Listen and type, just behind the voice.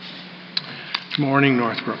Morning,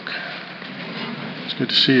 Northbrook. It's good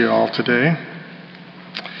to see you all today.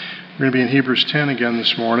 We're going to be in Hebrews 10 again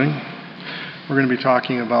this morning. We're going to be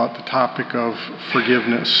talking about the topic of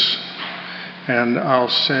forgiveness. And I'll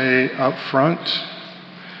say up front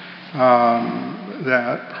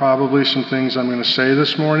that probably some things I'm going to say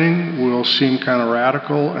this morning will seem kind of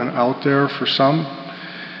radical and out there for some.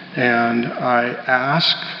 And I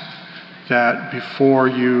ask that before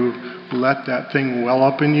you let that thing well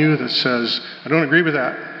up in you that says, I don't agree with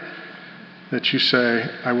that you say,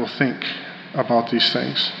 I will think about these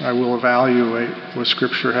things. I will evaluate what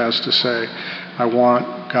Scripture has to say. I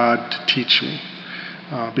want God to teach me.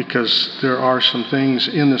 Because there are some things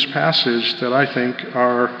in this passage that I think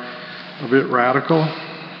are a bit radical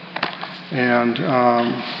and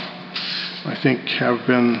I think have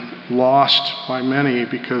been lost by many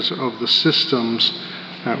because of the systems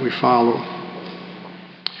that we follow.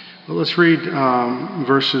 Well, let's read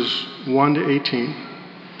verses 1 to 18,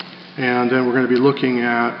 and then we're going to be looking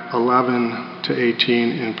at 11 to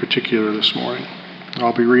 18 in particular this morning.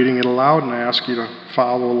 I'll be reading it aloud, and I ask you to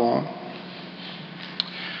follow along.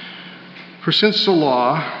 For since the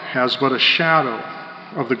law has but a shadow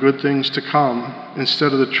of the good things to come,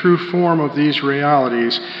 instead of the true form of these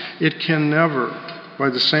realities, it can never, by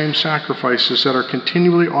the same sacrifices that are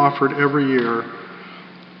continually offered every year,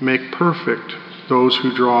 make perfect those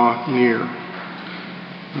who draw near.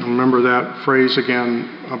 And remember that phrase again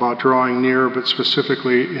about drawing near, but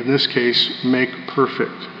specifically in this case, make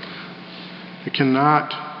perfect. It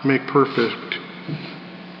cannot make perfect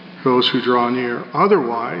those who draw near.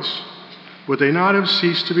 Otherwise, would they not have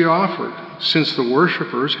ceased to be offered, since the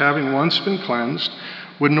worshipers, having once been cleansed,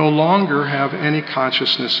 would no longer have any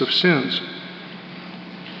consciousness of sins?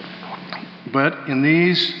 But in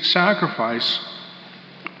these sacrifices,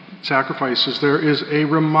 there is a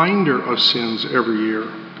reminder of sins every year.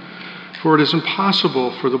 For it is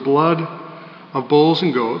impossible for the blood of bulls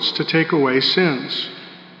and goats to take away sins.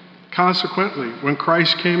 Consequently, when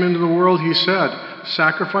Christ came into the world, he said,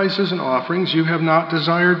 sacrifices and offerings you have not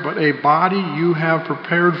desired, but a body you have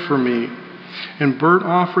prepared for me. In burnt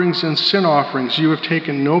offerings and sin offerings you have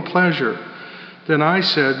taken no pleasure. Then I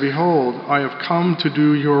said, behold, I have come to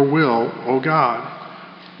do your will, O God,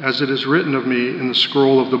 as it is written of me in the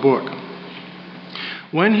scroll of the book.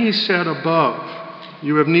 When he said above,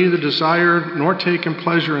 you have neither desired nor taken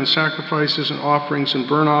pleasure in sacrifices and offerings and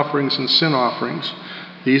burnt offerings and sin offerings,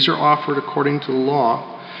 these are offered according to the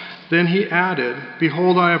law, then he added,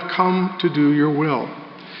 behold, I have come to do your will.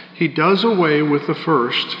 He does away with the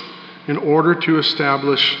first in order to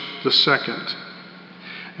establish the second.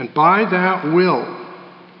 And by that will,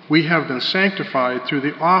 we have been sanctified through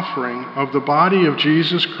the offering of the body of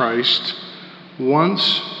Jesus Christ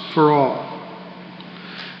once for all.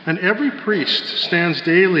 And every priest stands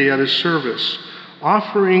daily at his service,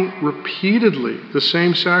 offering repeatedly the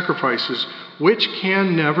same sacrifices, which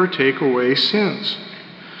can never take away sins.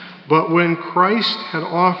 But when Christ had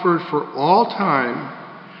offered for all time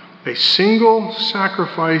a single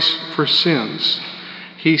sacrifice for sins,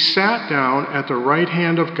 he sat down at the right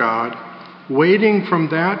hand of God, waiting from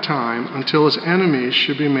that time until his enemies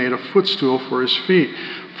should be made a footstool for his feet.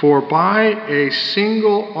 For by a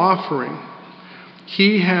single offering,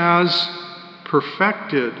 he has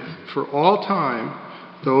perfected for all time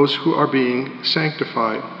those who are being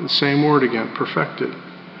sanctified. The same word again, perfected.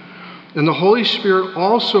 And the Holy Spirit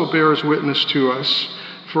also bears witness to us,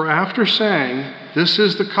 for after saying, this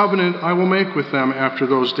is the covenant I will make with them after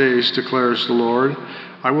those days, declares the Lord.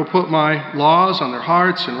 I will put my laws on their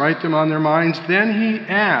hearts and write them on their minds. Then he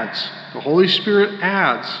adds, the Holy Spirit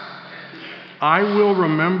adds, I will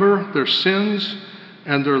remember their sins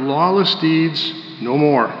and their lawless deeds no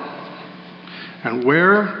more. And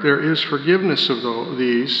where there is forgiveness of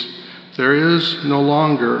these, there is no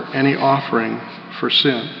longer any offering for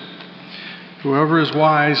sin. Whoever is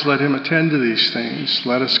wise, let him attend to these things.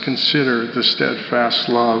 Let us consider the steadfast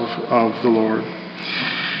love of the Lord.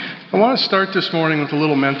 I want to start this morning with a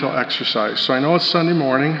little mental exercise. So I know it's Sunday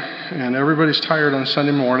morning, and everybody's tired on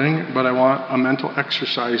Sunday morning, but I want a mental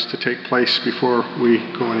exercise to take place before we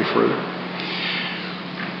go any further.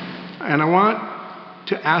 And I want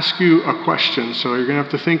to ask you a question, so you're going to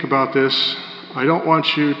have to think about this. I don't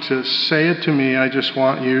want you to say it to me, I just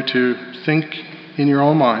want you to think in your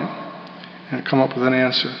own mind and come up with an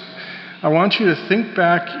answer. I want you to think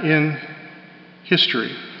back in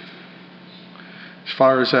history, as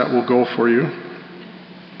far as that will go for you.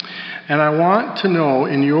 And I want to know,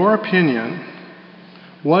 in your opinion,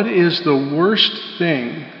 what is the worst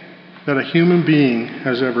thing that a human being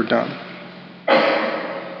has ever done?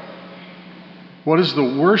 What is the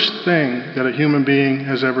worst thing that a human being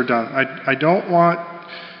has ever done? I don't want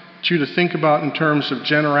you to think about in terms of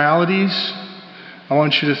generalities. I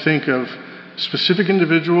want you to think of specific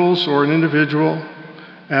individuals or an individual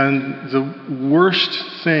and the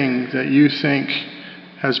worst thing that you think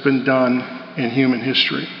has been done in human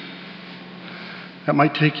history. That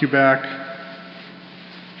might take you back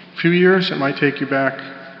a few years, it might take you back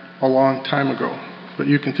a long time ago, but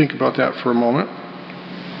you can think about that for a moment.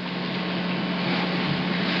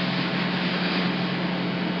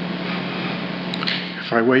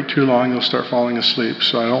 If I wait too long, you'll start falling asleep,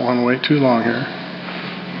 so I don't want to wait too long here.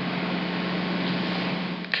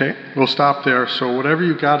 Okay, we'll stop there. So whatever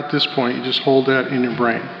you got at this point, you just hold that in your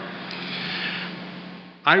brain.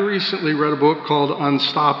 I recently read a book called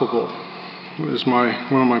Unstoppable. It was one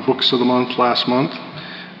of my books of the month last month.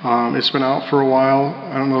 It's been out for a while.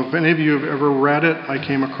 I don't know if any of you have ever read it. I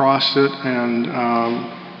came across it and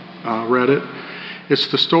read it. It's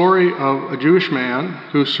the story of a Jewish man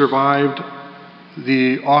who survived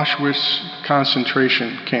the Auschwitz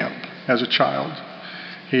concentration camp as a child.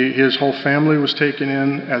 His whole family was taken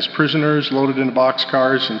in as prisoners, loaded into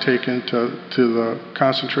boxcars, and taken to the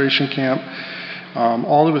concentration camp.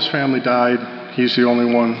 All of his family died. He's the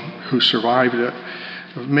only one who survived it.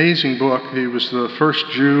 Amazing book. He was the first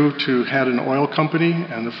Jew to head an oil company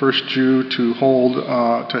and the first Jew to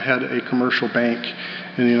head a commercial bank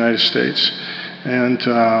in the United States. And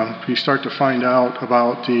you start to find out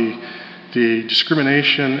about the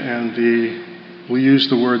discrimination and we used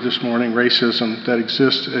the word this morning, racism, that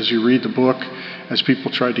exists as you read the book, as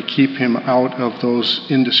people tried to keep him out of those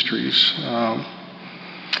industries.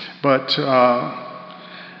 But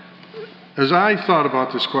as I thought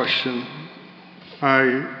about this question,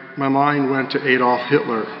 my mind went to Adolf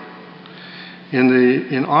Hitler.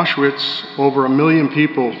 In Auschwitz, over 1 million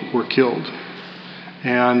people were killed,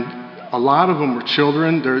 and a lot of them were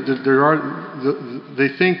children. They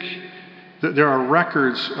think that there are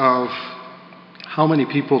records of how many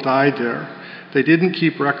people died there. They didn't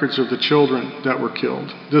keep records of the children that were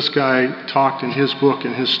killed. This guy talked in his book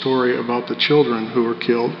and his story about the children who were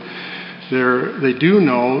killed. They do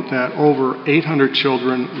know that over 800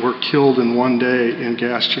 children were killed in one day in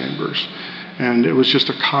gas chambers. And it was just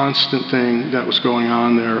a constant thing that was going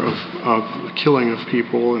on there of the killing of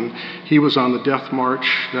people. And he was on the death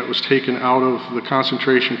march that was taken out of the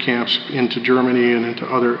concentration camps into Germany and into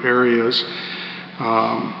other areas.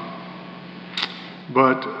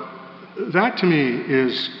 But that to me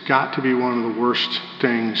is got to be one of the worst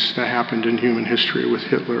things that happened in human history with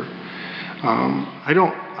Hitler.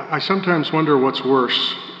 I sometimes wonder what's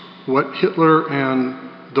worse, what Hitler and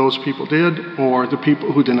those people did, or the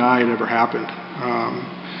people who deny it ever happened.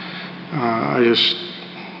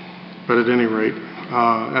 But at any rate,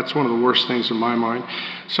 that's one of the worst things in my mind.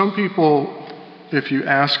 Some people, if you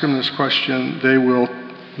ask them this question,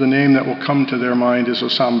 the name that will come to their mind is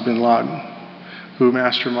Osama bin Laden, who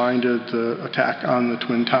masterminded the attack on the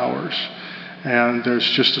Twin Towers. And there's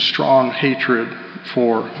just a strong hatred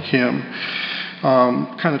for him.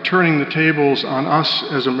 Kind of turning the tables on us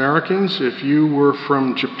as Americans, if you were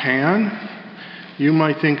from Japan, you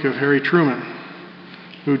might think of Harry Truman,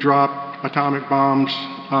 who dropped atomic bombs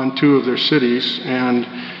on 2 of their cities and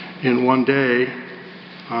in one day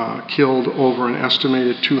killed over an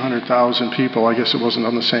estimated 200,000 people. I guess it wasn't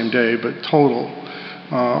on the same day, but total,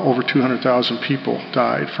 over 200,000 people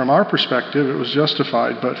died. From our perspective, it was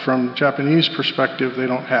justified, but from Japanese perspective, they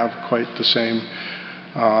don't have quite the same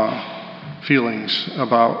feelings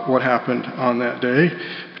about what happened on that day,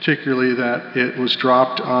 particularly that it was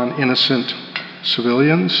dropped on innocent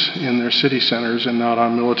civilians in their city centers and not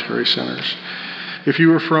on military centers. If you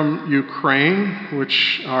were from Ukraine,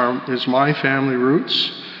 which is my family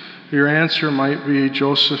roots, your answer might be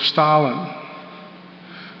Joseph Stalin,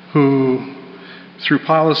 who, through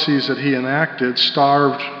policies that he enacted,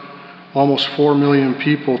 starved almost 4 million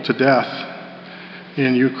people to death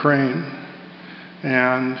in Ukraine.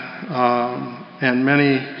 And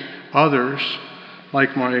many others,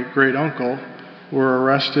 like my great uncle, were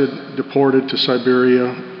arrested, deported to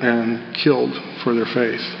Siberia, and killed for their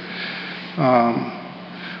faith.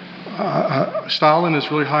 Stalin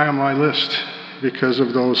is really high on my list because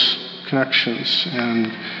of those connections,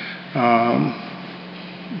 and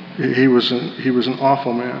he was an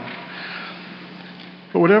awful man.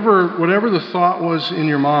 But whatever the thought was in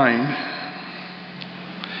your mind,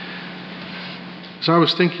 as I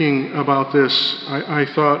was thinking about this, I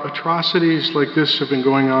thought atrocities like this have been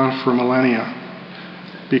going on for millennia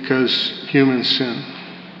because humans sin.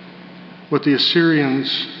 What the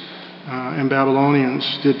Assyrians and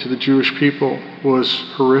Babylonians did to the Jewish people was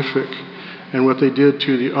horrific, and what they did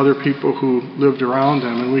to the other people who lived around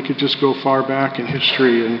them. And we could just go far back in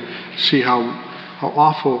history and see how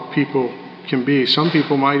awful people can be. Some of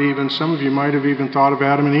you might have even thought of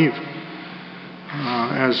Adam and Eve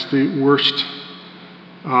as the worst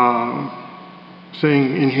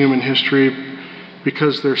thing in human history,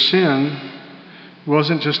 because their sin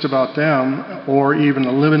wasn't just about them or even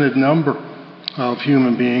a limited number of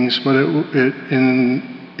human beings, but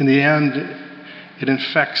in the end, it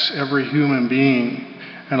infects every human being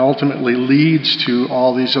and ultimately leads to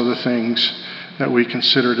all these other things that we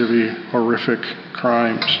consider to be horrific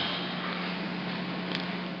crimes.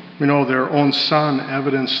 We know their own son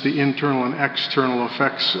evidenced the internal and external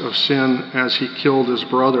effects of sin as he killed his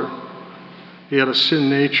brother. He had a sin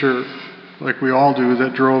nature, like we all do,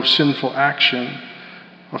 that drove sinful action,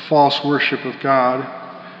 a false worship of God,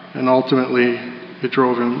 and ultimately it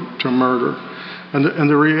drove him to murder. And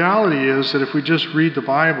the reality is that if we just read the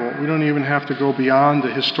Bible, we don't even have to go beyond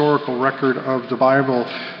the historical record of the Bible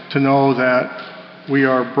to know that we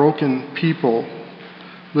are broken people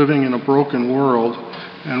living in a broken world,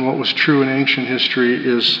 and what was true in ancient history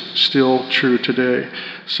is still true today.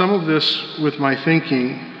 Some of this, with my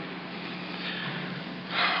thinking,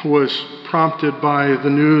 was prompted by the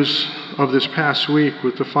news of this past week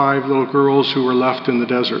with the 5 little girls who were left in the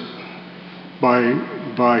desert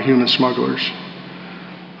by human smugglers,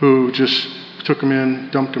 who just took them in,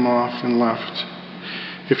 dumped them off, and left.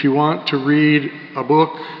 If you want to read a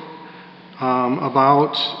book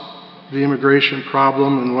about the immigration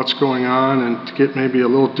problem and what's going on, and to get maybe a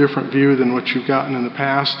little different view than what you've gotten in the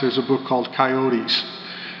past, there's a book called Coyotes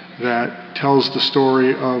that tells the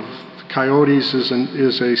story of coyotes.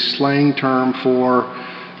 Is a slang term for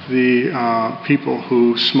the people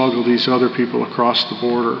who smuggle these other people across the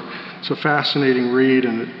border. It's a fascinating read,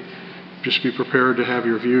 and just be prepared to have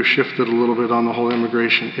your view shifted a little bit on the whole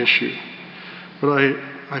immigration issue. But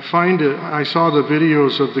I saw the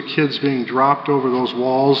videos of the kids being dropped over those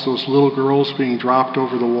walls, those little girls being dropped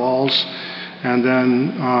over the walls, and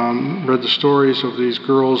then read the stories of these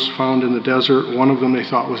girls found in the desert. One of them they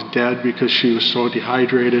thought was dead because she was so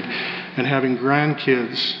dehydrated, and having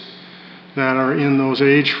grandkids that are in those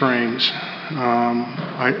age frames.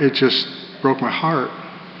 It just broke my heart.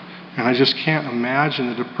 And I just can't imagine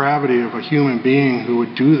the depravity of a human being who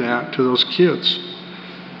would do that to those kids.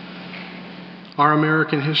 Our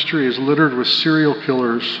American history is littered with serial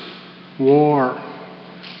killers, war,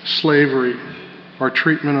 slavery, our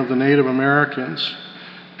treatment of the Native Americans,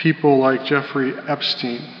 people like Jeffrey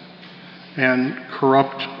Epstein, and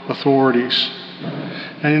corrupt authorities.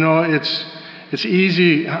 And you know, it's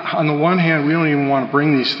easy. On the one hand, we don't even want to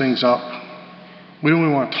bring these things up. We don't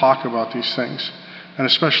even want to talk about these things. And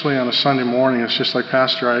especially on a Sunday morning, it's just like,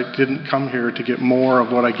 Pastor, I didn't come here to get more of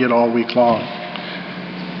what I get all week long.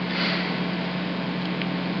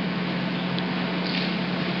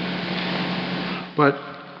 But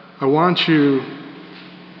I want you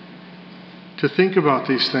to think about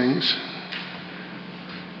these things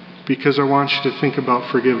because I want you to think about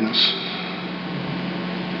forgiveness.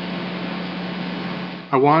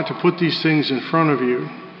 I want to put these things in front of you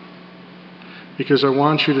because I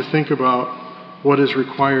want you to think about what is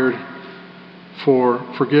required for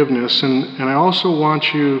forgiveness. And I also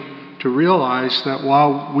want you to realize that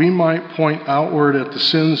while we might point outward at the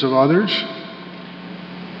sins of others,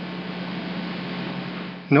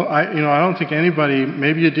 I don't think anybody,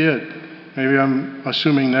 maybe you did, maybe I'm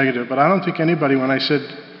assuming negative, but I don't think anybody, when I said,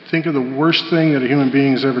 think of the worst thing that a human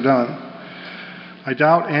being has ever done, I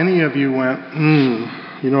doubt any of you went,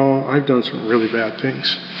 I've done some really bad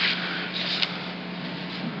things.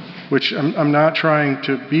 Which I'm not trying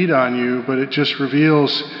to beat on you, but it just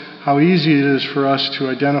reveals how easy it is for us to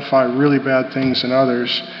identify really bad things in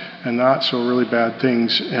others and not so really bad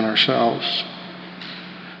things in ourselves.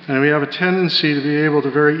 And we have a tendency to be able to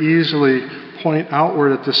very easily point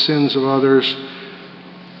outward at the sins of others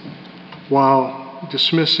while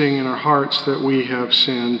dismissing in our hearts that we have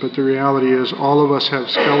sinned. But the reality is all of us have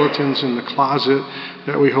skeletons in the closet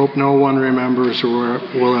that we hope no one remembers or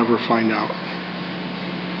will ever find out.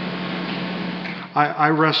 I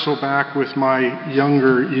wrestle back with my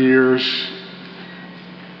younger years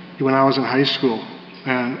when I was in high school,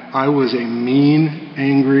 and I was a mean,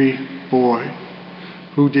 angry boy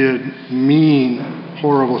who did mean,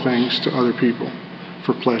 horrible things to other people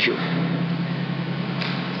for pleasure.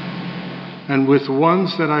 And with the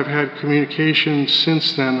ones that I've had communication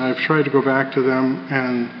since then, I've tried to go back to them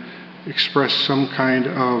and express some kind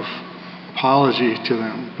of apology to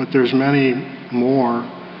them. But there's many more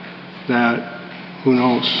that who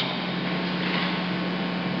knows?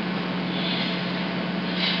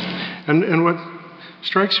 And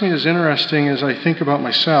strikes me as interesting as I think about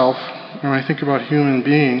myself and I think about human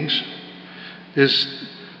beings is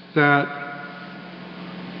that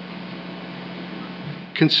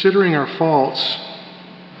considering our faults,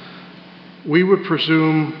 we would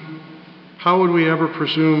presume, how would we ever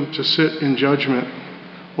presume to sit in judgment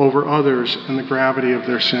over others and the gravity of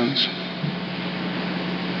their sins?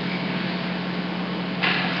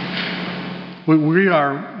 We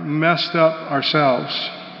are messed up ourselves,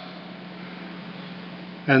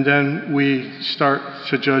 and then we start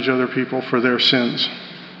to judge other people for their sins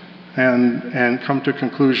and come to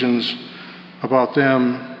conclusions about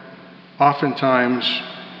them, oftentimes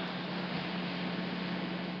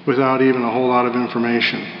without even a whole lot of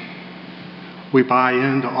information. We buy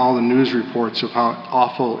into all the news reports of how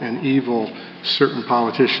awful and evil certain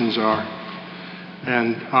politicians are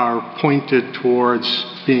and are pointed towards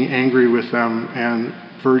being angry with them and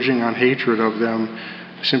verging on hatred of them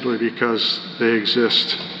simply because they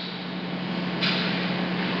exist.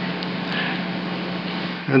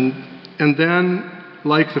 And then,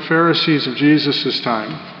 like the Pharisees of Jesus'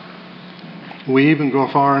 time, we even go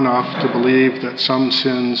far enough to believe that some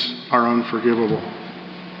sins are unforgivable.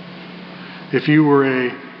 If you were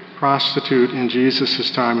a prostitute in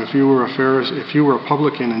Jesus' time, if you were a Pharisee, if you were a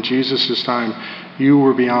publican in Jesus' time, you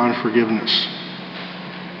were beyond forgiveness.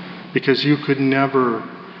 Because you could never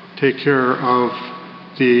take care of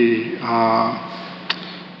the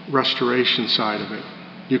restoration side of it.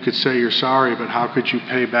 You could say you're sorry, but how could you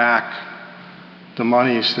pay back the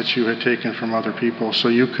monies that you had taken from other people? So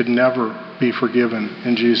you could never be forgiven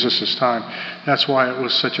in Jesus' time. That's why it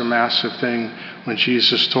was such a massive thing when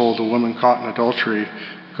Jesus told a woman caught in adultery,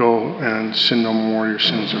 go and sin no more, your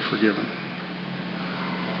sins are forgiven.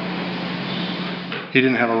 He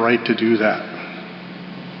didn't have a right to do that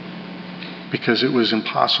because it was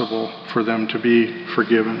impossible for them to be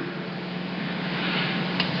forgiven.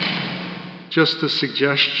 Just the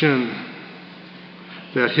suggestion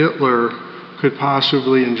that Hitler could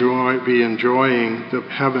possibly be enjoying the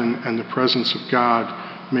heaven and the presence of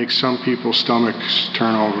God makes some people's stomachs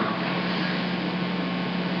turn over.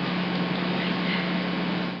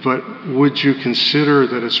 But would you consider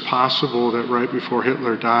that it's possible that right before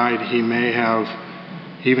Hitler died, he may have,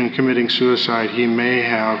 even committing suicide, he may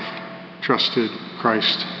have trusted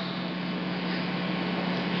Christ,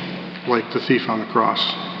 like the thief on the cross,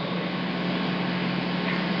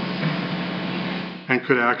 and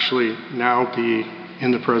could actually now be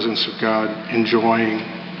in the presence of God, enjoying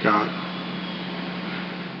God.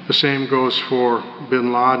 The same goes for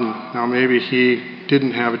bin Laden. Now maybe he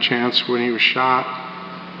didn't have a chance when he was shot,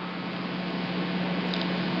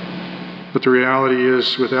 but the reality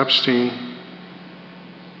is with Epstein,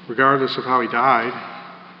 regardless of how he died,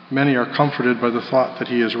 many are comforted by the thought that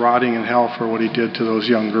he is rotting in hell for what he did to those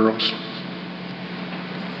young girls.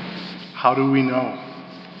 How do we know?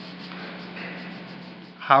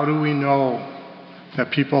 How do we know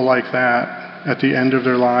that people like that, at the end of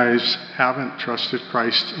their lives, haven't trusted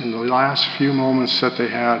Christ in the last few moments that they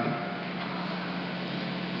had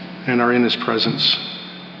and are in His presence?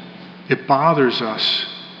 It bothers us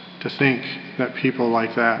to think that people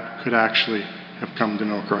like that could actually have come to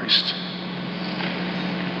know Christ.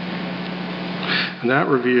 And that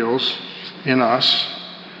reveals in us,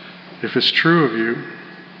 if it's true of you,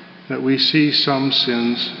 that we see some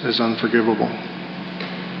sins as unforgivable.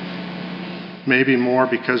 Maybe more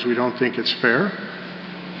because we don't think it's fair.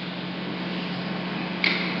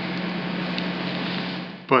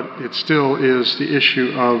 But it still is the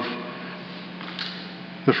issue of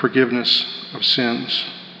the forgiveness of sins.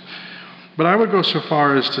 But I would go so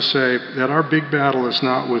far as to say that our big battle is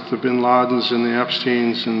not with the bin Ladens and the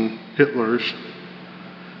Epsteins and Hitlers.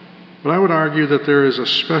 But I would argue that there is a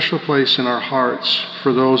special place in our hearts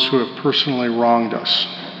for those who have personally wronged us.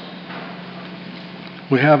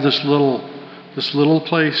 We have this little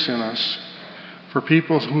place in us for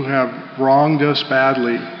people who have wronged us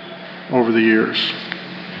badly over the years.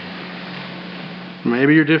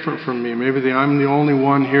 Maybe you're different from me. Maybe I'm the only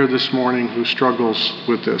one here this morning who struggles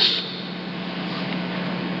with this.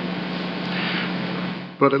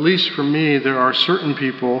 But at least for me, there are certain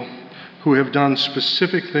people who have done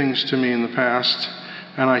specific things to me in the past,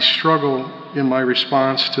 and I struggle in my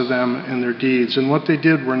response to them and their deeds. And what they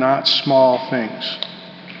did were not small things.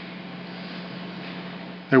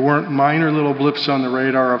 They weren't minor little blips on the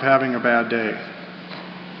radar of having a bad day.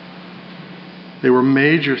 They were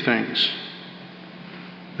major things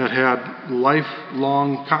that had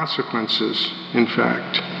lifelong consequences, in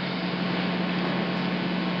fact.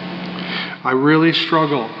 I really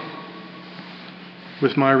struggle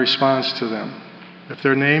with my response to them. If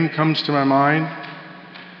their name comes to my mind,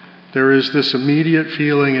 there is this immediate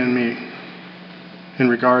feeling in me in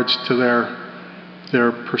regards to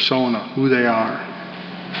their persona, who they are.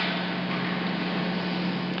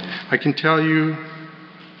 I can tell you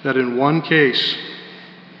that in one case,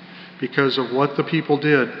 because of what the people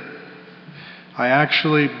did, I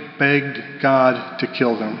actually begged God to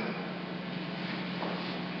kill them.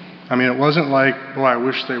 I mean, it wasn't like, boy, I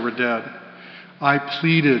wish they were dead. I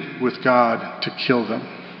pleaded with God to kill them.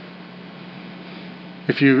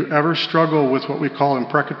 If you ever struggle with what we call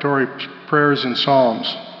imprecatory prayers and psalms,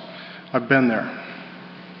 I've been there.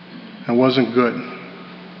 It wasn't good.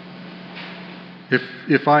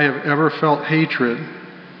 If I have ever felt hatred,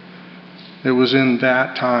 it was in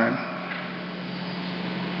that time.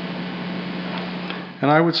 And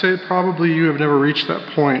I would say probably you have never reached that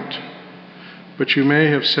point, but you may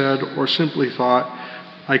have said or simply thought,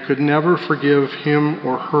 I could never forgive him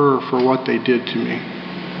or her for what they did to me.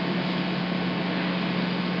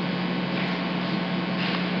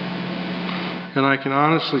 And I can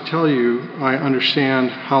honestly tell you, I understand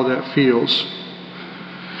how that feels.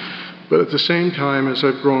 But at the same time, as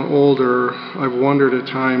I've grown older, I've wondered at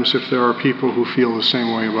times if there are people who feel the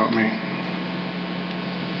same way about me.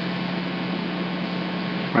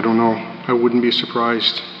 I don't know. I wouldn't be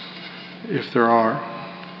surprised if there are.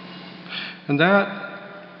 And that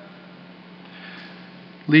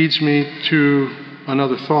leads me to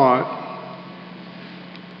another thought,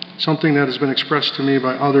 something that has been expressed to me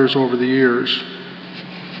by others over the years.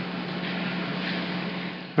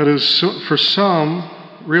 That is, for some,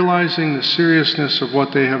 realizing the seriousness of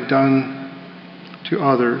what they have done to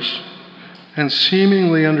others and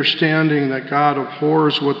seemingly understanding that God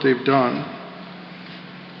abhors what they've done,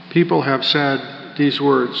 people have said these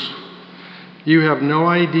words, "You have no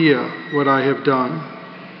idea what I have done.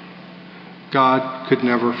 God could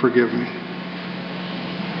never forgive me."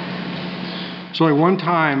 There's only one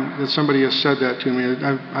time that somebody has said that to me.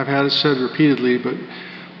 I've had it said repeatedly, but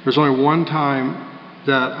there's only one time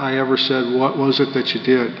that I ever said, "What was it that you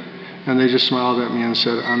did?" And they just smiled at me and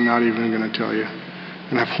said, "I'm not even going to tell you."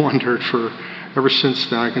 And I've wondered ever since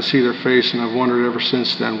then, I can see their face, and I've wondered ever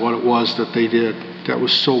since then what it was that they did that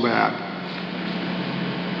was so bad.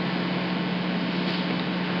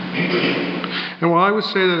 And while I would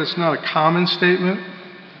say that it's not a common statement,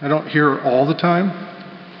 I don't hear it all the time,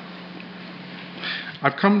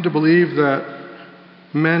 I've come to believe that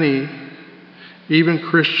many, even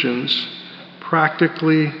Christians,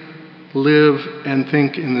 practically live and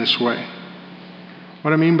think in this way.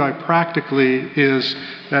 What I mean by practically is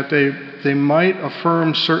that they might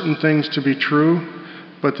affirm certain things to be true,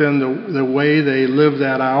 but then the way they live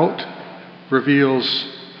that out reveals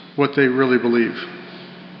what they really believe.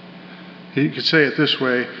 You could say it this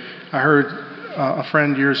way. I heard a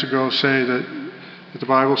friend years ago say that the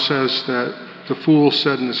Bible says that the fool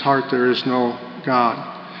said in his heart there is no God.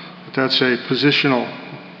 But that's a positional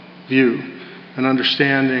view, an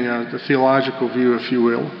understanding, the theological view, if you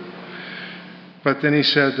will. But then he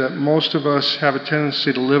said that most of us have a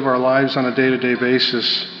tendency to live our lives on a day-to-day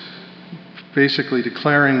basis, basically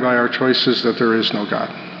declaring by our choices that there is no God.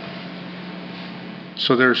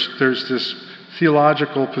 So there's this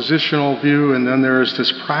theological, positional view, and then there is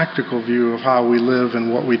this practical view of how we live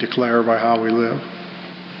and what we declare by how we live.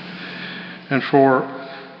 And for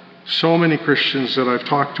so many Christians that I've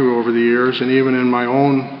talked to over the years, and even in my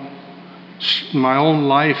own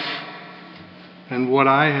life and what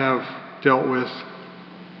I have dealt with,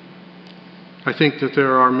 I think that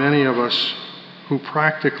there are many of us who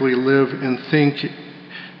practically live and think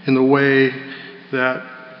in the way that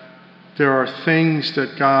there are things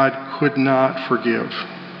that God could not forgive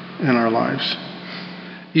in our lives,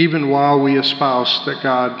 even while we espouse that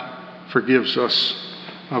God forgives us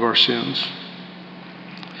of our sins.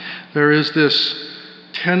 There is this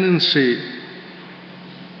tendency,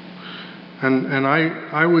 and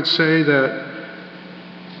I would say that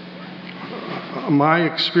my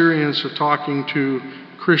experience of talking to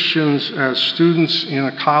Christians as students in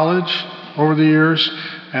a college over the years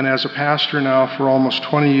and as a pastor now for almost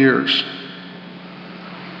 20 years,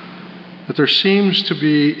 that there seems to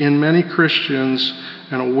be in many Christians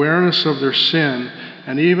an awareness of their sin,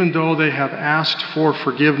 and even though they have asked for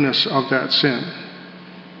forgiveness of that sin,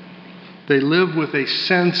 they live with a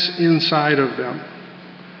sense inside of them,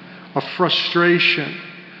 a frustration,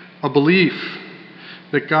 a belief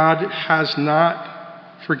that God has not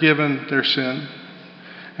forgiven their sin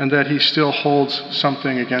and that he still holds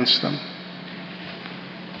something against them.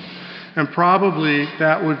 And probably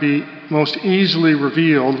that would be most easily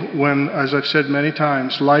revealed when, as I've said many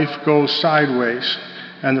times, life goes sideways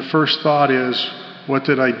and the first thought is, what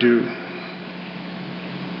did I do?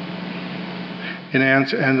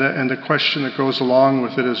 And the question that goes along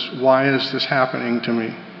with it is, why is this happening to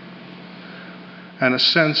me? And a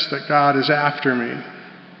sense that God is after me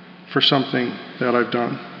for something that I've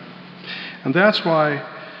done. And that's why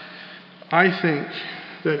I think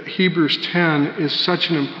that Hebrews 10 is such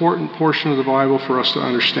an important portion of the Bible for us to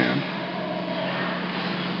understand.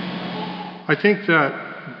 I think that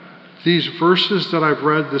these verses that I've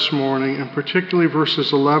read this morning, and particularly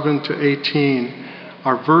verses 11 to 18,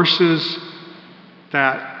 are verses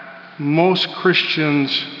that most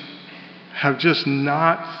Christians have just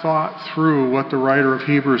not thought through what the writer of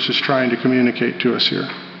Hebrews is trying to communicate to us here.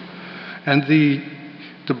 And the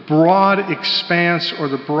broad expanse or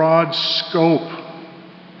the broad scope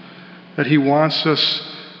that he wants us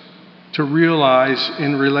to realize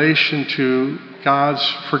in relation to God's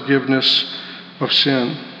forgiveness of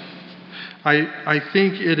sin. I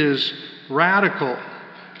think it is radical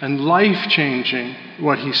and life-changing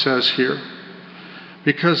what he says here,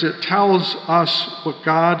 because it tells us what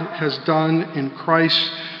God has done in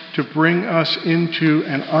Christ to bring us into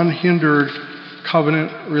an unhindered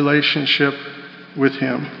covenant relationship with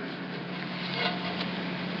him.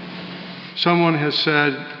 Someone has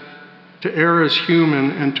said, to err is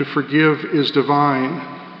human and to forgive is divine.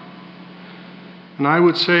 And I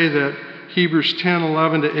would say that Hebrews 10,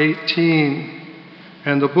 11 to 18,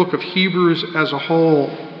 and the book of Hebrews as a whole,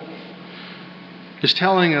 is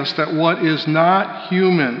telling us that what is not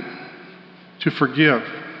human to forgive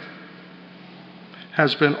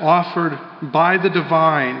has been offered by the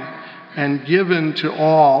divine and given to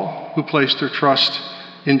all who place their trust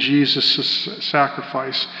in Jesus'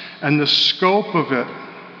 sacrifice. And the scope of it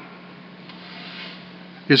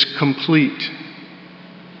is complete.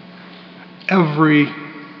 Every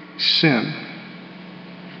sin.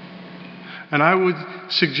 And I would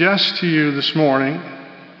suggest to you this morning,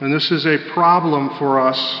 and this is a problem for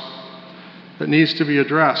us that needs to be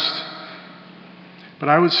addressed, but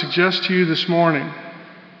I would suggest to you this morning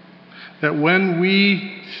that when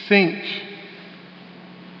we think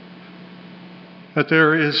that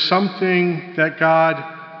there is something that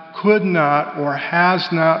God could not or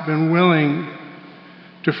has not been willing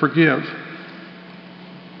to forgive,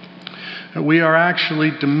 that we are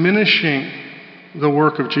actually diminishing the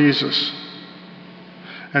work of Jesus,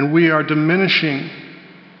 and we are diminishing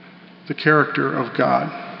the character of God.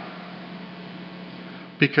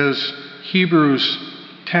 Because Hebrews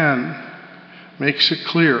 10 makes it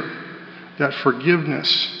clear that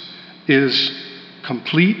forgiveness is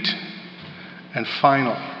complete and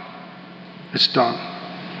final. It's done.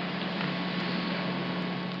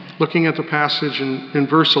 Looking at the passage in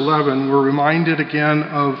verse 11, we're reminded again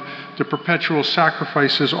of the perpetual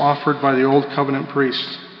sacrifices offered by the Old Covenant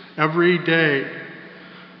priests. Every day,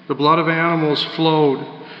 the blood of animals flowed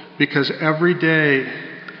because every day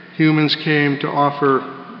humans came to offer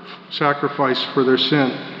sacrifice for their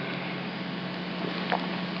sin.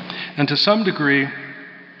 And to some degree,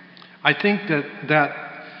 I think that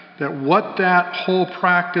what that whole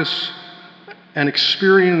practice and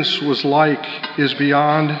experience was like is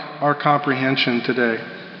beyond our comprehension today.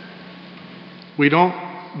 We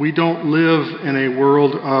don't live in a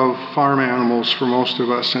world of farm animals for most of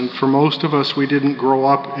us, and for most of us, we didn't grow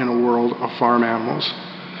up in a world of farm animals.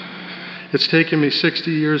 It's taken me 60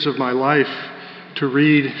 years of my life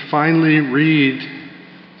to finally read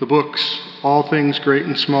the books, All Things Great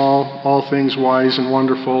and Small, All Things Wise and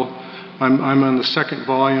Wonderful. I'm on the second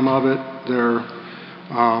volume of it.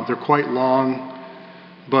 They're quite long,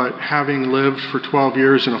 but having lived for 12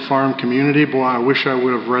 years in a farm community, boy, I wish I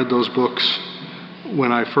would have read those books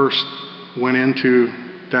when I first went into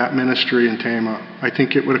that ministry in Tama. I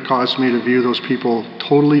think it would have caused me to view those people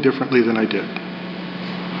totally differently than I did.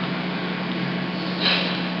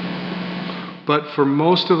 But for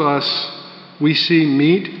most of us, we see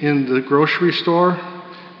meat in the grocery store,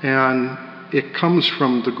 and it comes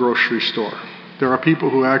from the grocery store. There are people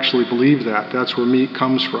who actually believe that. That's where meat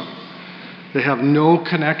comes from. They have no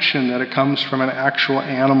connection that it comes from an actual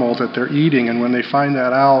animal that they're eating, and when they find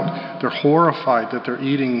that out, they're horrified that they're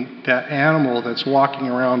eating that animal that's walking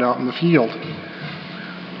around out in the field.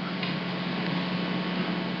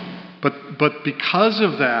 But because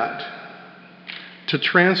of that, to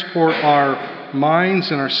transport our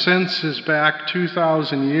minds and our senses back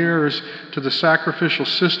 2,000 years to the sacrificial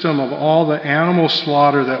system of all the animal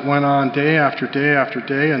slaughter that went on day after day after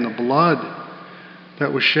day, and the blood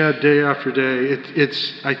that was shed day after day,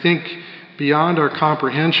 it's, I think, beyond our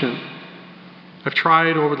comprehension. I've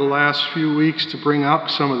tried over the last few weeks to bring up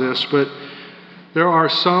some of this, but there are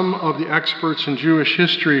some of the experts in Jewish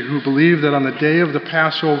history who believe that on the day of the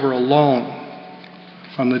Passover alone,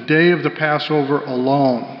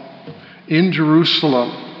 in Jerusalem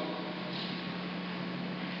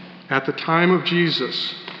at the time of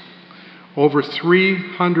Jesus, over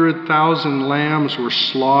 300,000 lambs were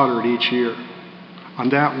slaughtered each year on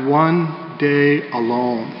that one day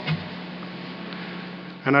alone.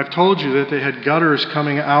 And I've told you that they had gutters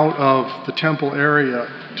coming out of the temple area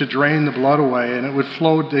to drain the blood away, and it would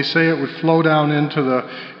flow, they say it would flow down into the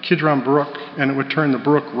Kidron Brook, and it would turn the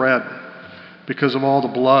brook red because of all the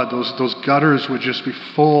blood. Those gutters would just be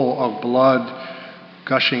full of blood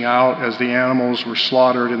gushing out as the animals were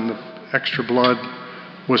slaughtered and the extra blood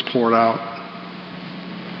was poured out.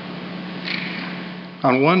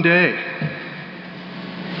 On one day,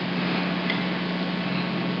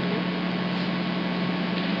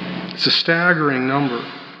 it's a staggering number.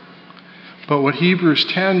 But what Hebrews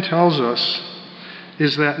 10 tells us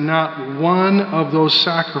is that not one of those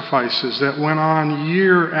sacrifices that went on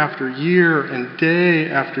year after year and day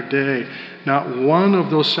after day, not one of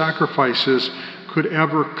those sacrifices could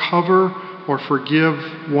ever cover or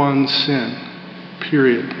forgive one's sin.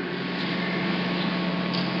 Period.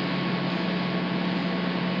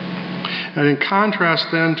 And in contrast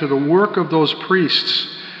then to the work of those priests,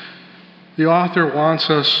 the author wants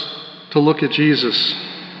us to look at Jesus.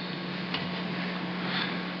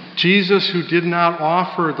 Jesus, who did not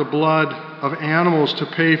offer the blood of animals to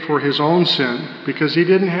pay for his own sin because he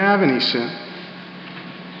didn't have any sin.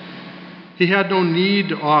 He had no need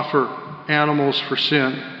to offer animals for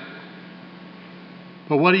sin.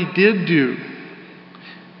 But what he did do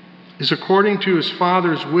is, according to his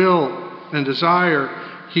Father's will and desire,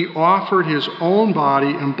 he offered his own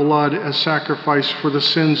body and blood as sacrifice for the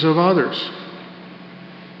sins of others.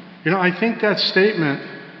 You know, I think that statement,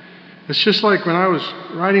 it's just like when I was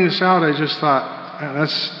writing this out, I just thought,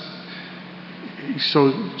 that's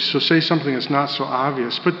so say something that's not so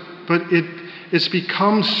obvious. But it's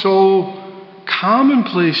become so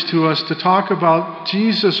commonplace to us to talk about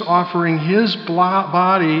Jesus offering his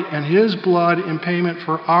body and his blood in payment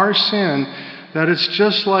for our sin, that it's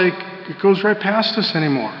just like it goes right past us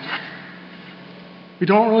anymore. We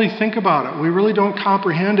don't really think about it. We really don't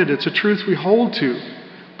comprehend it. It's a truth we hold to.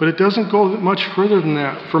 But it doesn't go much further than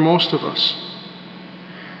that for most of us.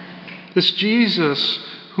 This Jesus,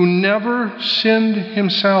 who never sinned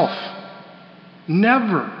himself,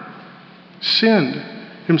 never sinned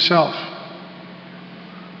himself,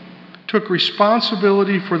 took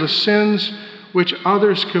responsibility for the sins which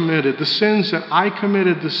others committed, the sins that I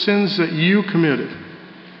committed, the sins that you committed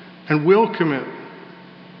and will commit.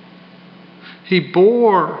 He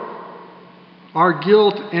bore our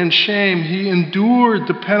guilt and shame. He endured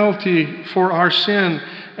the penalty for our sin,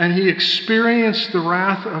 and he experienced the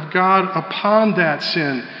wrath of God upon that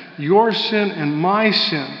sin, your sin and my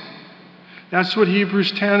sin. That's what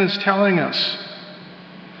Hebrews 10 is telling us.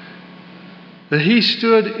 That he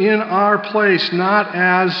stood in our place not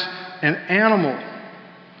as an animal,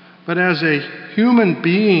 but as a human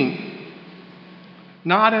being,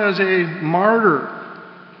 not as a martyr,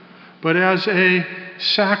 but as a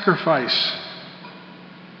sacrifice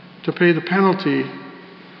to pay the penalty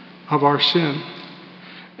of our sin.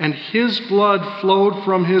 And his blood flowed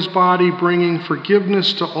from his body, bringing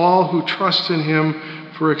forgiveness to all who trust in him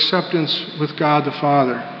for acceptance with God the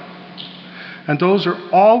Father. And those are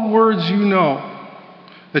all words you know,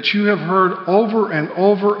 that you have heard over and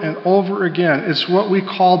over and over again. It's what we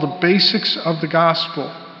call the basics of the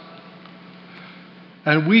gospel.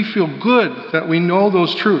 And we feel good that we know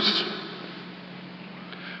those truths.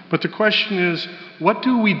 But the question is, what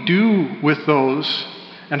do we do with those,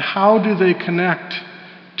 and how do they connect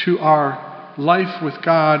to our life with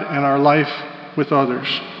God and our life with others?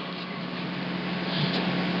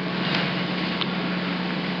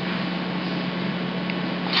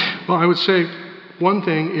 Well, I would say one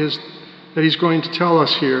thing is that he's going to tell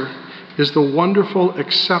us here is the wonderful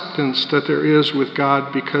acceptance that there is with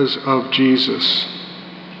God because of Jesus.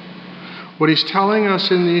 What he's telling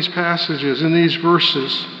us in these passages, in these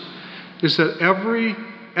verses, is that every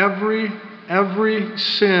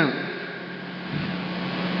sin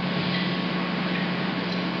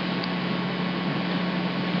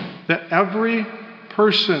that every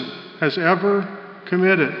person has ever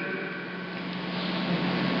committed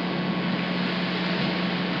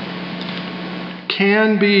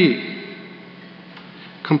can be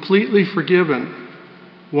completely forgiven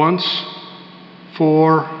once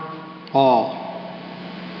for all.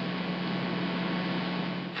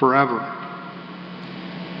 Forever.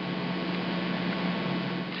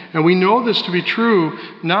 And we know this to be true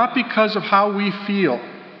not because of how we feel.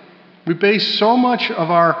 We base so much of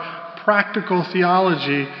our practical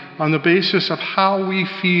theology on the basis of how we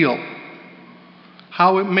feel,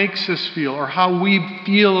 how it makes us feel or how we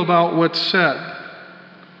feel about what's said.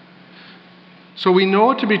 So we know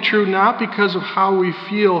it to be true not because of how we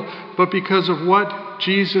feel, but because of what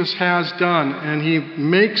Jesus has done. And he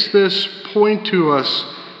makes this point to us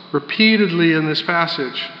repeatedly in this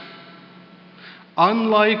passage.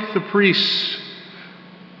 Unlike the priests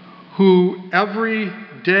who every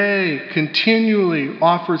day continually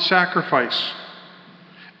offered sacrifice,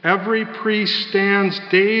 every priest stands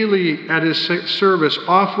daily at his service,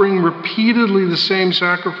 offering repeatedly the same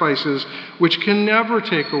sacrifices, which can never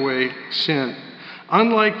take away sin.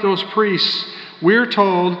 Unlike those priests, we're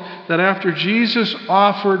told that after Jesus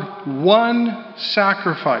offered one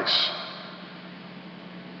sacrifice,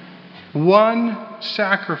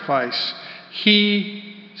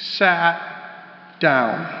 he sat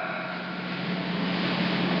down.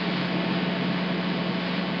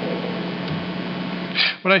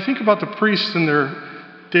 When I think about the priests and their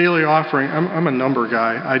daily offering, I'm a number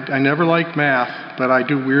guy. I never liked math, but I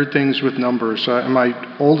do weird things with numbers.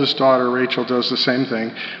 My oldest daughter, Rachel, does the same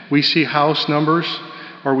thing. We see house numbers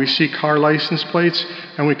or we see car license plates,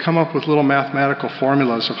 and we come up with little mathematical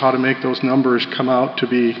formulas of how to make those numbers come out to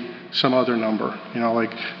be some other number.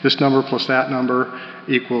 Like this number plus that number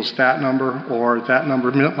equals that number, or that number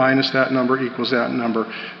minus that number equals that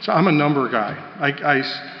number. So I'm a number guy.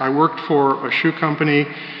 I worked for a shoe company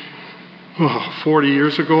 40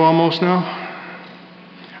 years ago almost now.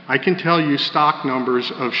 I can tell you stock numbers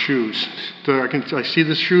of shoes. I see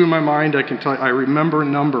the shoe in my mind, I remember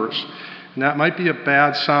numbers. And that might be a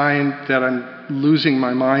bad sign that I'm losing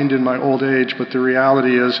my mind in my old age, but the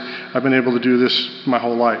reality is I've been able to do this my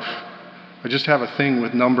whole life. I just have a thing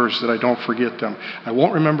with numbers that I don't forget them. I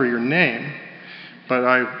won't remember your name, but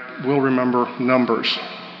I will remember numbers.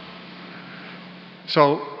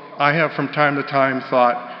 So I have from time to time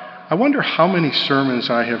thought, I wonder how many sermons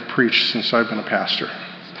I have preached since I've been a pastor.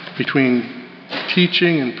 Between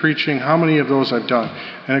teaching and preaching, how many of those I've done.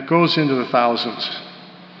 And it goes into the thousands.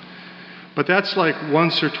 But that's like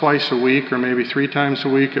once or twice a week, or maybe 3 times a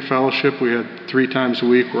week at fellowship. We had 3 times a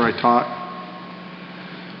week where I taught.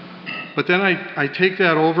 But then I take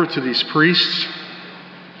that over to these priests,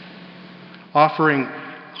 offering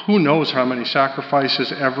who knows how many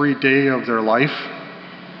sacrifices every day of their life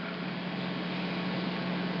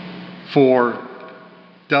for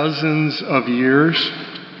dozens of years.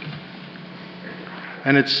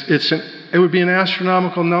 And it would be an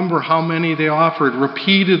astronomical number how many they offered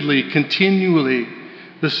repeatedly, continually.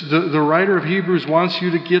 The writer of Hebrews wants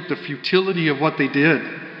you to get the futility of what they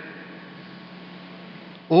did.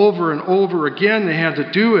 Over and over again they had to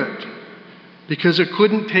do it because it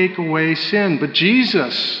couldn't take away sin. But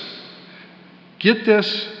Jesus, get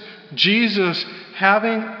this, Jesus,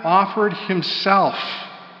 having offered himself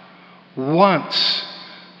once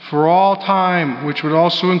for all time, which would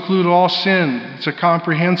also include all sin. It's a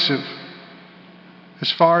comprehensive.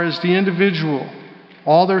 As far as the individual,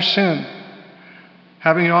 all their sin,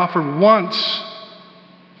 having offered once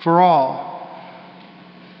for all,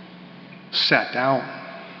 sat down.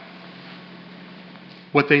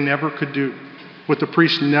 What they never could do, what the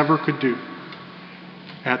priests never could do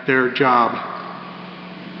at their job.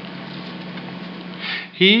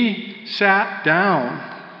 He sat down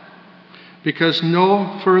because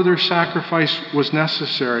no further sacrifice was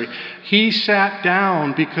necessary. He sat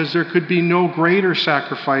down because there could be no greater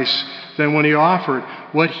sacrifice than when he offered.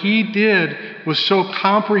 What he did was so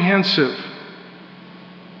comprehensive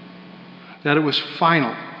that it was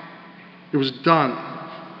final. It was done.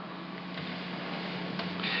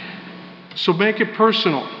 So make it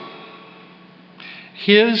personal.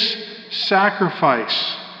 His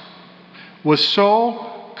sacrifice was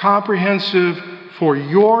so comprehensive for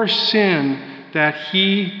your sin that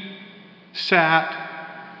he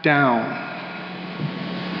sat down.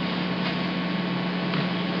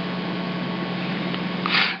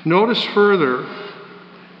 Notice further,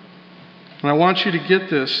 and I want you to get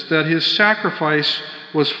this, that his sacrifice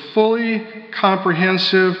was fully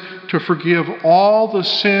comprehensive to forgive all the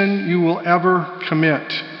sin you will ever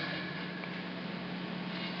commit.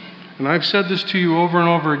 And I've said this to you over and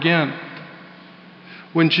over again.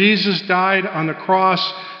 When Jesus died on the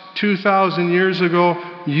cross 2,000 years ago,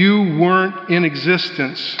 you weren't in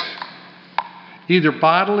existence, either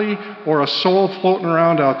bodily or a soul floating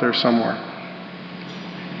around out there somewhere.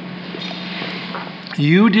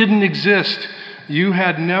 You didn't exist. You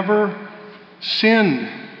had never sinned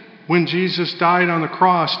when Jesus died on the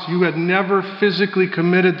cross. You had never physically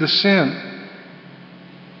committed the sin.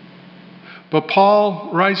 But Paul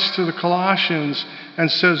writes to the Colossians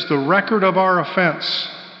and says the record of our offense,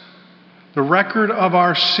 the record of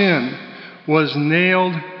our sin was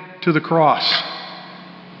nailed to the cross.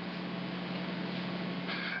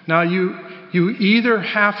 Now, you either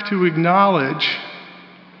have to acknowledge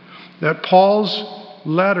that Paul's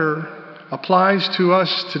letter applies to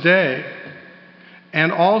us today,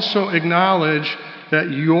 and also acknowledge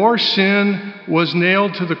that your sin was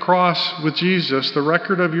nailed to the cross with Jesus. The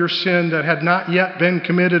record of your sin that had not yet been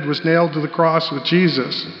committed was nailed to the cross with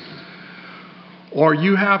Jesus. Or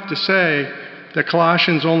you have to say that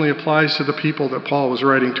Colossians only applies to the people that Paul was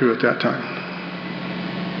writing to at that time.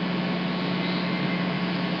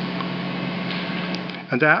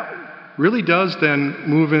 And that really does then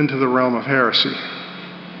move into the realm of heresy.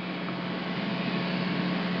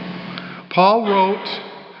 Paul wrote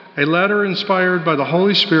a letter inspired by the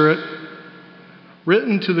Holy Spirit,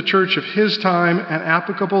 written to the church of his time and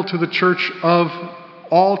applicable to the church of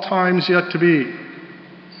all times yet to be,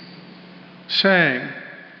 saying,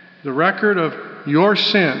 the record of your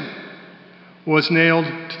sin was nailed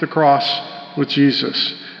to the cross with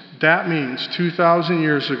Jesus. That means 2,000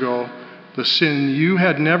 years ago, the sin you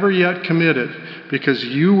had never yet committed because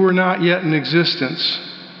you were not yet in existence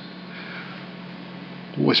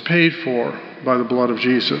was paid for by the blood of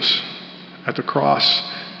Jesus at the cross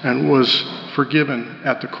and was forgiven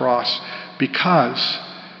at the cross because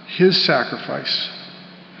his sacrifice,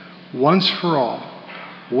 once for all,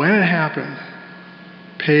 when it happened,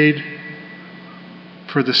 paid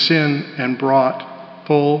for the sin and brought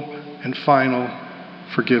full and final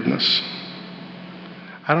forgiveness.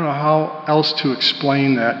 I don't know how else to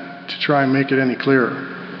explain that to try and make it any clearer.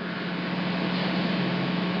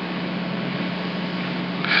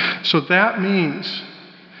 So that means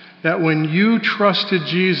that when you trusted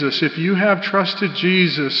Jesus, if you have trusted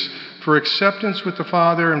Jesus for acceptance with the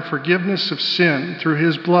Father and forgiveness of sin through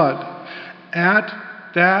his blood, at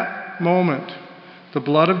that moment, the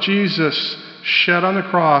blood of Jesus shed on the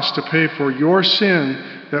cross to pay for your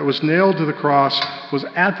sin that was nailed to the cross was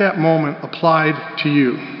at that moment applied to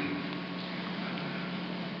you.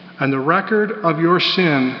 And the record of your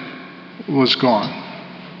sin was gone.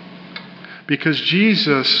 Because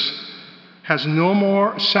Jesus has no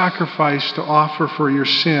more sacrifice to offer for your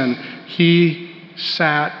sin. He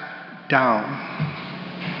sat down.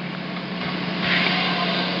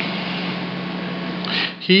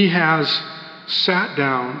 He has sat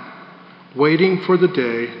down, waiting for the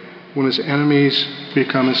day when his enemies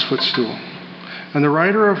become his footstool. And the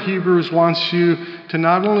writer of Hebrews wants you to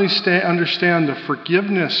not only understand the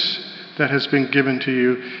forgiveness that has been given to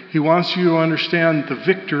you, he wants you to understand the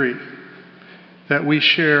victory that we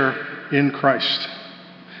share in Christ.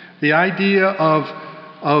 The idea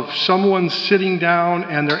of someone sitting down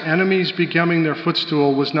and their enemies becoming their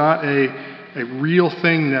footstool was not a real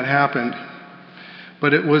thing that happened,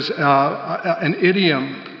 but it was an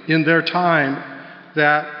idiom in their time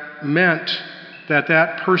that meant that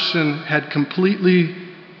that person had completely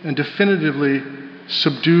and definitively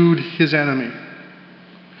subdued his enemy.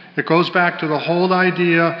 It goes back to the whole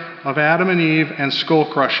idea of Adam and Eve and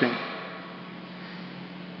skull crushing.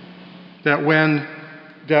 That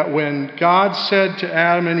when God said to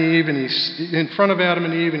Adam and Eve, and he in front of Adam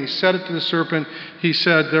and Eve, and he said it to the serpent, he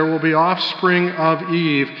said, there will be offspring of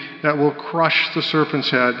Eve that will crush the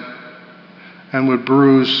serpent's head and would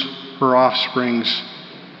bruise her offspring's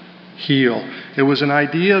heel. It was an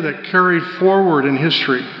idea that carried forward in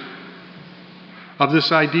history of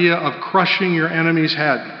this idea of crushing your enemy's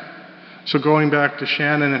head. So going back to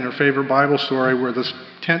Shannon and her favorite Bible story where this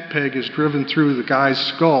tent peg is driven through the guy's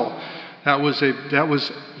skull,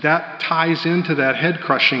 that ties into that head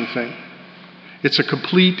crushing thing. It's a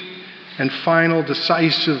complete and final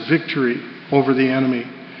decisive victory over the enemy.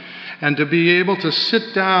 And to be able to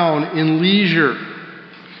sit down in leisure,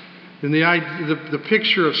 in the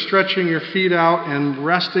picture of stretching your feet out and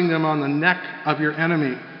resting them on the neck of your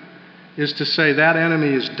enemy, is to say that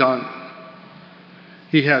enemy is done.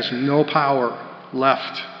 He has no power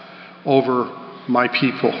left over my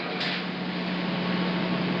people.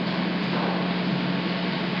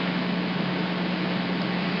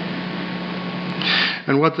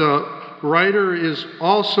 And what the writer is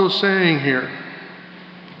also saying here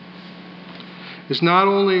is not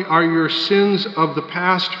only are your sins of the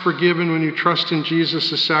past forgiven when you trust in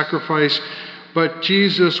Jesus' sacrifice, but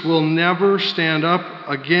Jesus will never stand up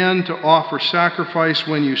again to offer sacrifice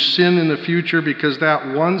when you sin in the future, because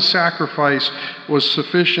that one sacrifice was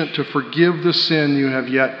sufficient to forgive the sin you have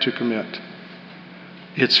yet to commit.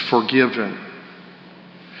 It's forgiven.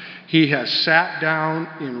 He has sat down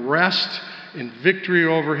in rest, in victory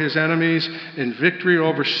over his enemies, in victory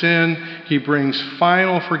over sin. He brings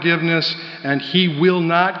final forgiveness, and he will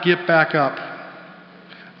not get back up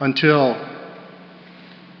until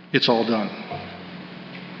it's all done.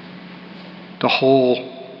 The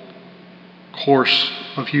whole course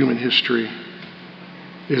of human history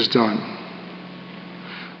is done.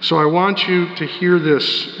 So I want you to hear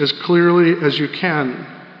this as clearly as you can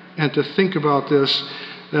and to think about this,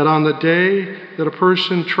 that on the day that a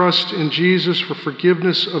person trusts in Jesus for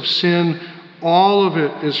forgiveness of sin, all of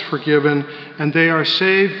it is forgiven, and they are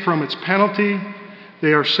saved from its penalty,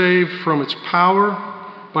 they are saved from its power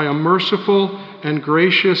by a merciful and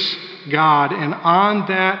gracious God. And on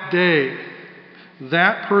that day,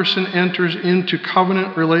 that person enters into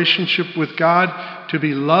covenant relationship with God to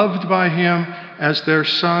be loved by Him as their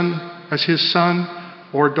son, as His son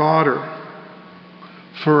or daughter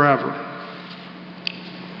forever.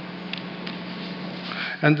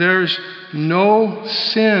 And there's no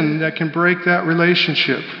sin that can break that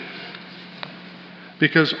relationship,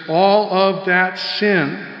 because all of that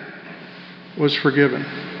sin was forgiven.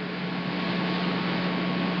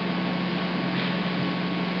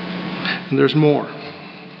 And there's more.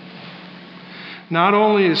 Not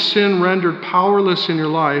only is sin rendered powerless in your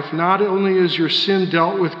life, not only is your sin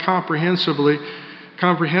dealt with comprehensively,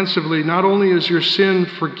 not only is your sin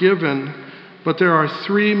forgiven, but there are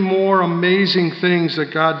three more amazing things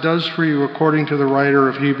that God does for you according to the writer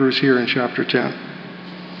of Hebrews here in chapter 10.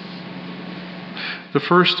 The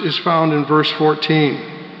first is found in verse 14.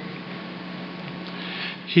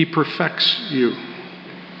 He perfects you.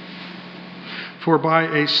 For by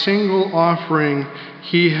a single offering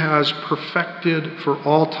He has perfected for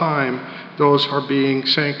all time those who are being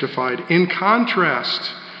sanctified. In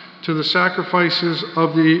contrast to the sacrifices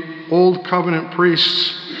of the Old Covenant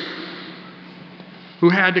priests, who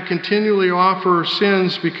had to continually offer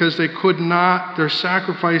sins because they could not,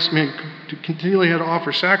 continually had to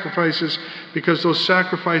offer sacrifices because those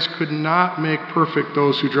sacrifices could not make perfect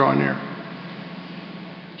those who draw near.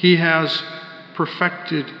 He has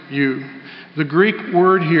perfected you. The Greek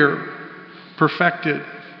word here, perfected,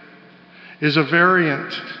 is a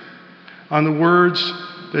variant on the words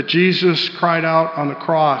that Jesus cried out on the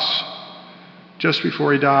cross just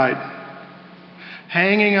before He died.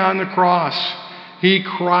 Hanging on the cross, He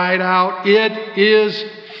cried out, "It is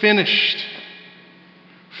finished."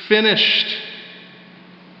 Finished.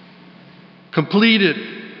 Completed.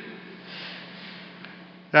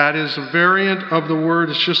 That is a variant of the word.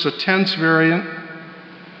 It's just a tense variant.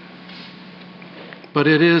 But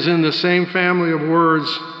it is in the same family of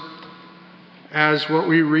words as what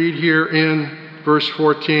we read here in verse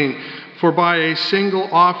 14. For by a single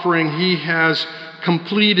offering He has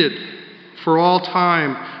completed for all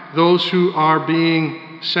time those who are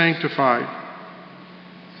being sanctified.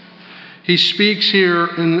 He speaks here,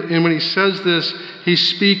 and when he says this, he's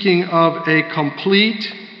speaking of a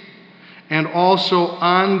complete and also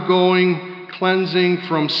ongoing cleansing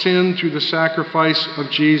from sin through the sacrifice of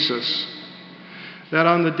Jesus. That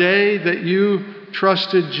on the day that you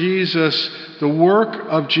trusted Jesus, the work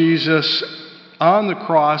of Jesus on the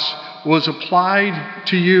cross was applied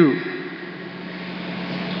to you.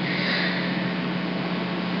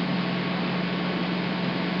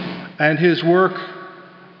 And His work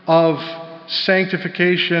of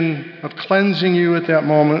sanctification, of cleansing you at that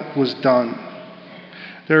moment, was done.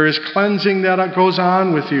 There is cleansing that goes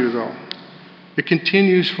on with you, though. It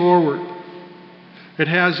continues forward. It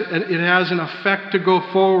has an effect to go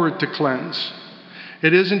forward to cleanse.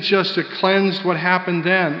 It isn't just to cleanse what happened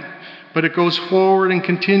then, but it goes forward and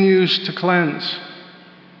continues to cleanse.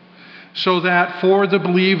 So that for the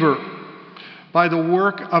believer, by the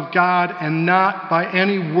work of God and not by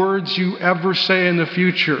any words you ever say in the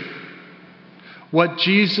future, what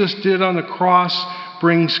Jesus did on the cross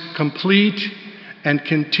brings complete and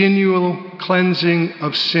continual cleansing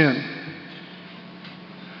of sin.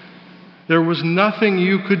 There was nothing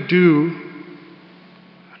you could do,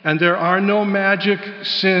 and there are no magic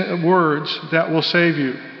words that will save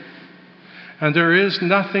you. And there is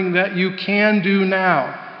nothing that you can do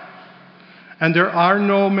now, and there are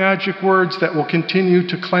no magic words that will continue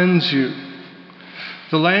to cleanse you.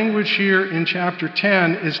 The language here in chapter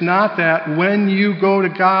 10 is not that when you go to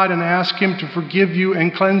God and ask Him to forgive you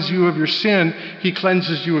and cleanse you of your sin, He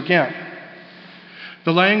cleanses you again.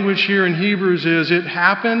 The language here in Hebrews is it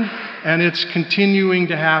happened and it's continuing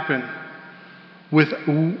to happen, with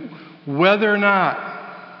whether or not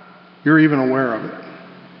you're even aware of it.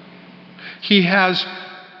 He has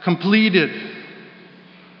completed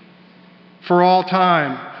for all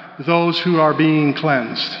time those who are being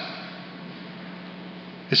cleansed.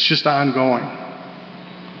 It's just ongoing.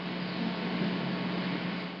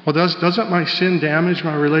 Well, doesn't my sin damage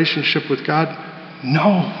my relationship with God?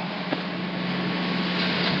 No.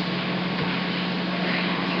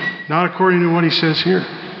 Not according to what he says here.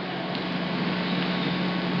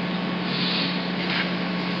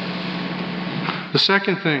 The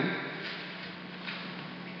second thing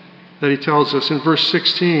that he tells us in verse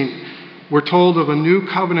 16, we're told of a new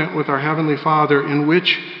covenant with our Heavenly Father in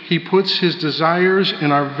which he puts his desires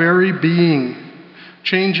in our very being,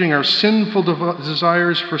 changing our sinful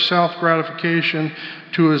desires for self-gratification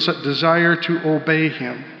to a desire to obey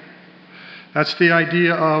him. That's the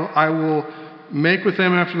idea of, I will make with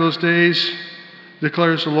them after those days,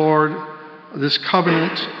 declares the Lord, this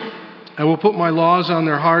covenant. I will put my laws on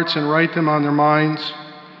their hearts and write them on their minds.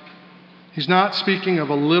 He's not speaking of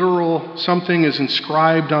a literal, something is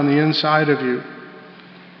inscribed on the inside of you.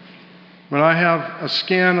 When I have a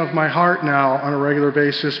scan of my heart now on a regular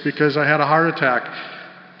basis because I had a heart attack,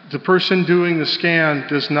 the person doing the scan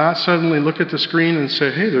does not suddenly look at the screen and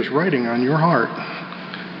say, hey, there's writing on your heart.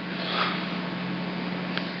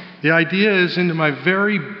 The idea is into my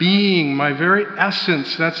very being, my very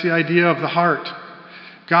essence. That's the idea of the heart.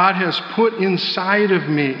 God has put inside of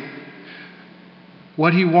me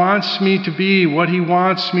what he wants me to be, what he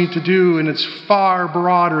wants me to do, and it's far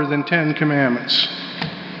broader than 10 commandments.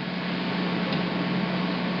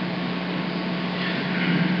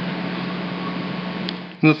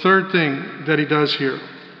 And the third thing that he does here,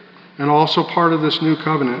 and also part of this new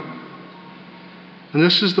covenant, and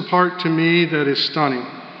this is the part to me that is stunning,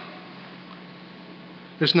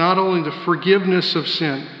 is not only the forgiveness of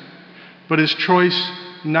sin, but his choice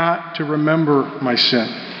not to remember my sin.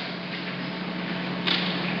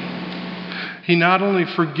 He not only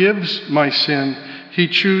forgives my sin, he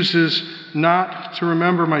chooses not to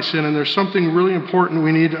remember my sin. And there's something really important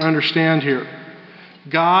we need to understand here.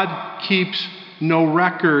 God keeps no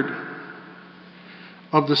record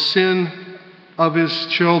of the sin of his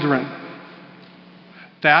children.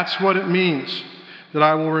 That's what it means, that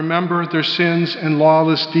I will remember their sins and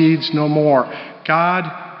lawless deeds no more.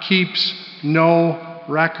 God keeps no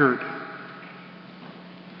record.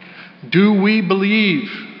 Do we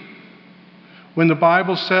believe when the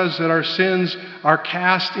Bible says that our sins are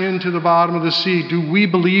cast into the bottom of the sea? Do we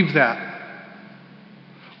believe that?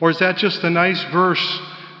 Or is that just a nice verse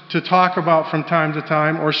to talk about from time to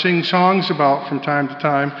time or sing songs about from time to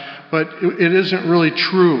time, but it isn't really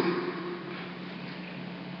true?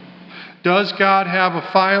 Does God have a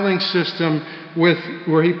filing system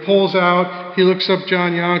where he pulls out, he looks up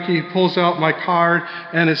John Yankee, he pulls out my card,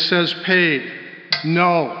 and it says paid?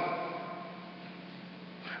 No.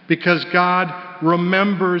 Because God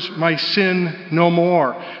remembers my sin no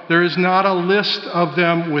more. There is not a list of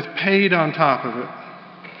them with paid on top of it.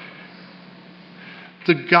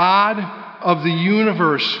 The God of the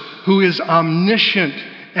universe, who is omniscient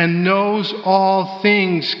and knows all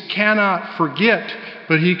things, cannot forget,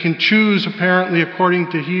 but he can choose, apparently, according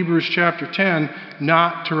to Hebrews chapter 10,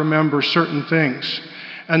 not to remember certain things.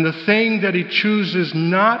 And the thing that he chooses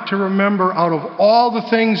not to remember out of all the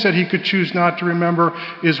things that he could choose not to remember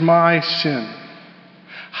is my sin.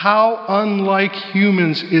 How unlike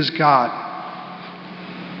humans is God?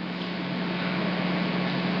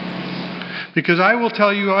 Because I will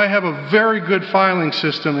tell you, I have a very good filing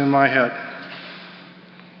system in my head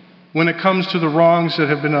when it comes to the wrongs that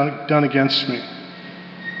have been done against me.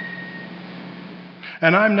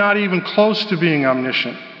 And I'm not even close to being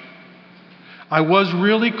omniscient. I was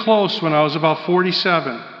really close when I was about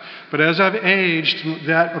 47, but as I've aged,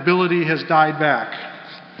 that ability has died back.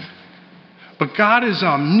 But God is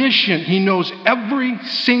omniscient. He knows every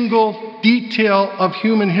single detail of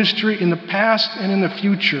human history in the past and in the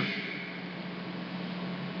future.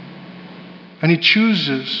 And he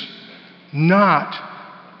chooses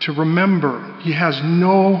not to remember. He has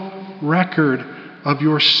no record of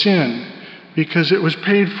your sin because it was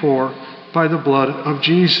paid for by the blood of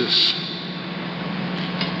Jesus.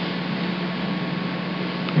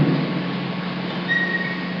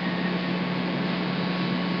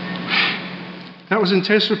 That was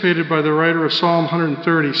anticipated by the writer of Psalm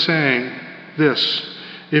 130, saying this: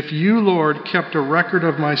 if you, Lord, kept a record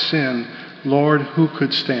of my sin, Lord, who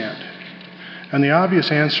could stand? And the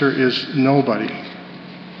obvious answer is nobody.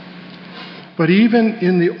 But even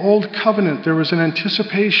in the Old Covenant, there was an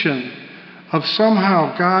anticipation of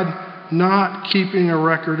somehow God not keeping a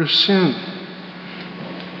record of sin.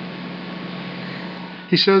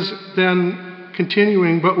 He says then,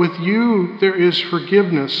 continuing, but with you there is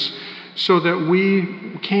forgiveness, so that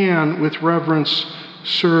we can, with reverence,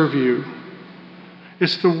 serve you.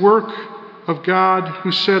 It's the work of God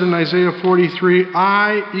who said in Isaiah 43,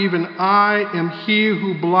 even I, am he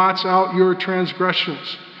who blots out your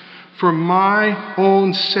transgressions for my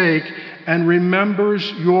own sake and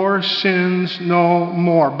remembers your sins no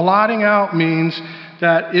more. Blotting out means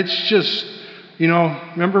that it's just,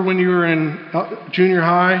 remember when you were in junior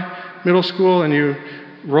high, middle school, and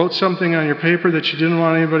wrote something on your paper that you didn't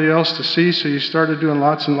want anybody else to see, so you started doing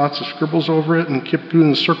lots and lots of scribbles over it and kept doing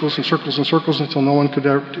the circles and circles and circles until no one could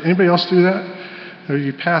ever... Did anybody else do that? Or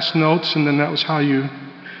you passed notes and then that was how you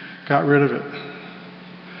got rid of it.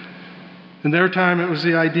 In their time, it was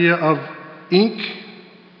the idea of ink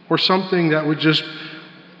or something that would just...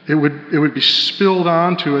 It would be spilled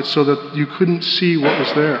onto it so that you couldn't see what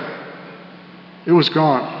was there. It was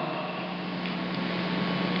gone.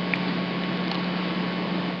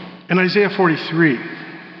 In Isaiah 43,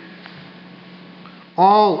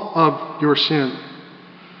 all of your sin,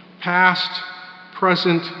 past,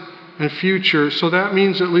 present, and future. So that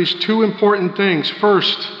means at least two important things.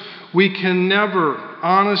 First, we can never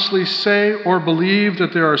honestly say or believe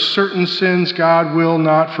that there are certain sins God will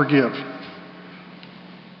not forgive.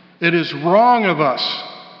 It is wrong of us.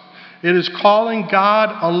 It is calling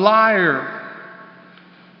God a liar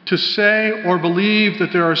to say or believe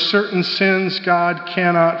that there are certain sins God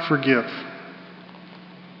cannot forgive.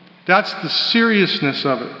 That's the seriousness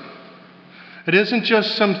of it. It isn't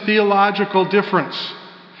just some theological difference.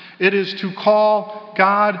 It is to call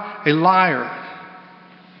God a liar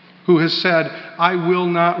who has said, I will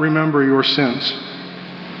not remember your sins.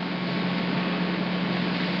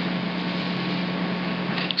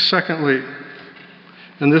 Secondly,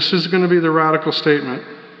 and this is going to be the radical statement,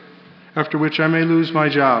 after which I may lose my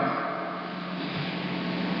job.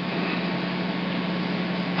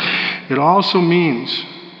 It also means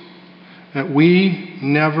that we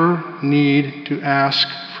never need to ask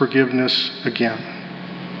forgiveness again.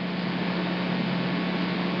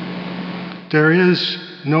 There is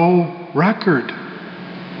no record.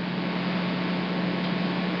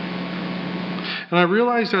 And I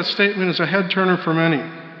realize that statement is a head turner for many,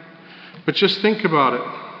 but just think about it.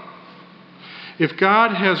 If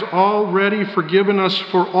God has already forgiven us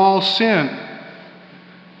for all sin,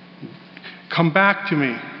 come back to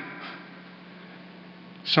me.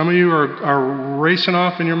 Some of you are racing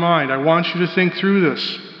off in your mind. I want you to think through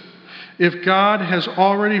this. If God has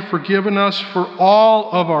already forgiven us for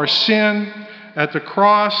all of our sin at the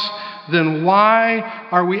cross, then why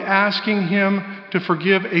are we asking Him to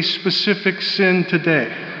forgive a specific sin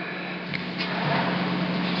today?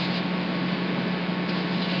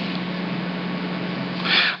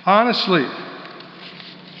 Honestly,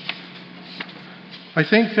 I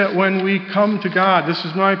think that when we come to God, this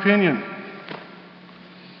is my opinion,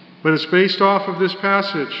 but it's based off of this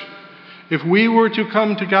passage. If we were to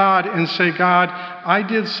come to God and say, God, I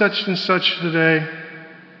did such and such today,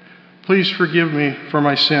 please forgive me for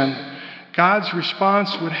my sin, God's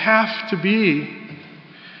response would have to be,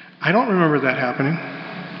 I don't remember that happening.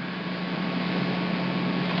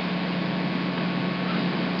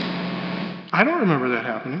 I don't remember that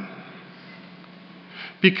happening.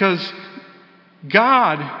 Because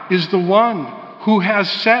God is the one who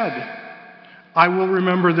has said, I will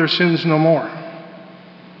remember their sins no more.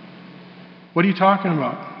 What are you talking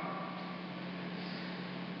about?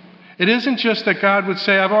 It isn't just that God would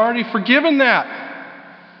say, I've already forgiven that.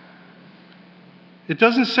 It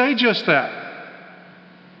doesn't say just that.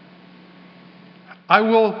 I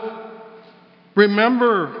will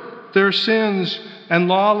remember their sins and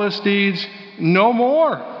lawless deeds no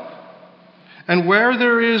more. And where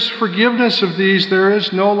there is forgiveness of these, there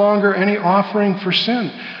is no longer any offering for sin.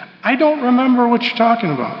 I don't remember what you're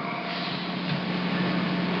talking about.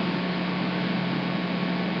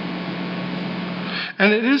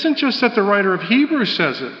 And it isn't just that the writer of Hebrews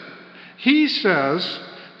says it. He says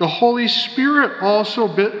the Holy Spirit also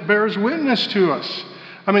bears witness to us.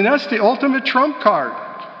 I mean, that's the ultimate trump card.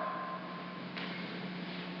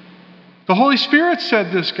 The Holy Spirit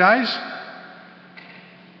said this, guys.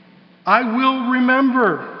 I will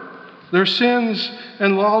remember their sins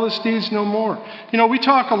and lawless deeds no more. You know, we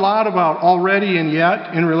talk a lot about already and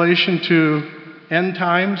yet in relation to end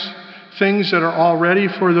times, things that are already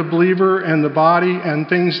for the believer and the body and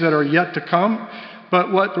things that are yet to come.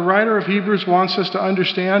 But what the writer of Hebrews wants us to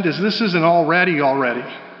understand is this is an already.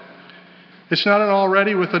 It's not an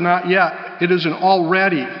already with a not yet. It is an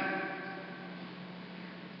already.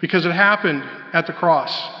 Because it happened at the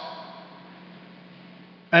cross.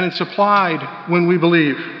 And it's applied when we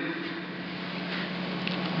believe.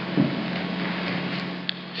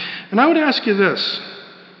 And I would ask you this.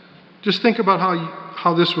 Just think about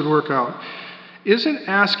how this would work out. Isn't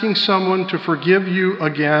asking someone to forgive you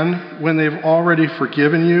again when they've already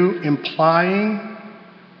forgiven you implying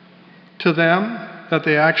to them that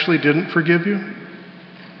they actually didn't forgive you?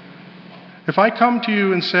 If I come to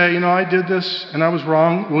you and say, I did this and I was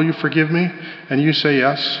wrong, will you forgive me? And you say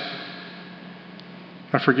yes,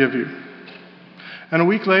 I forgive you. And a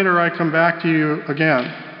week later I come back to you again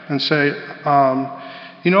and say,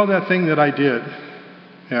 You know that thing that I did?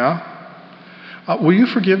 Yeah? Will you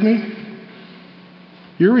forgive me?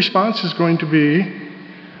 Your response is going to be,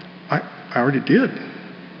 I already did.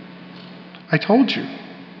 I told you.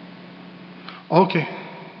 Okay.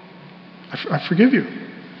 I forgive you.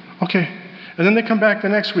 Okay. And then they come back the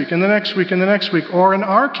next week, and the next week, and the next week. Or in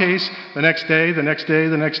our case, the next day, the next day,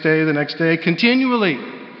 the next day, the next day, continually.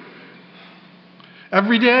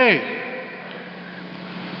 Every day.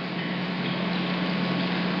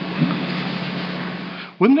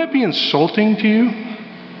 Wouldn't that be insulting to you?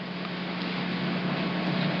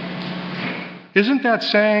 Isn't that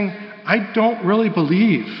saying, I don't really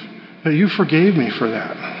believe that you forgave me for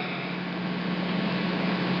that?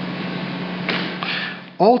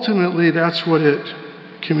 Ultimately, that's what it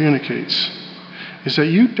communicates, is that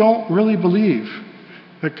you don't really believe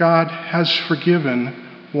that God has forgiven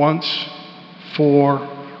once for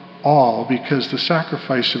all, because the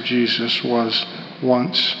sacrifice of Jesus was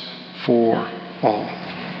once for all.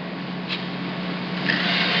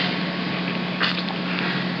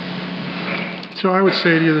 So I would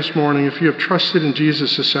say to you this morning, if you have trusted in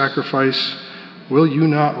Jesus' sacrifice, will you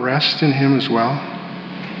not rest in him as well?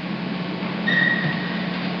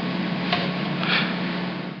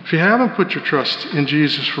 If you haven't put your trust in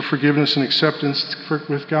Jesus for forgiveness and acceptance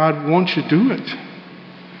with God, won't you do it?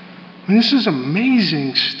 I mean, this is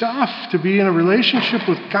amazing stuff, to be in a relationship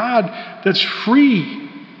with God that's free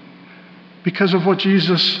because of what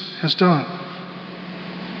Jesus has done.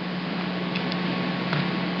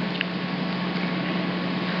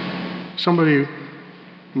 Somebody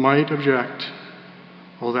might object,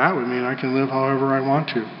 well, that would mean I can live however I want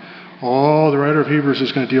to. Oh, the writer of Hebrews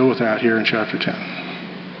is going to deal with that here in chapter 10.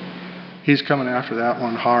 He's coming after that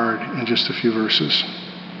one hard in just a few verses.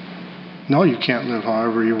 No, you can't live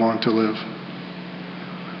however you want to live.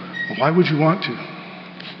 Well, why would you want to?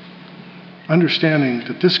 Understanding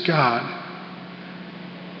that this God,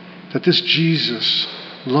 that this Jesus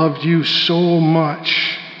loved you so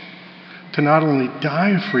much to not only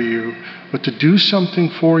die for you, but to do something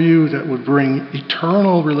for you that would bring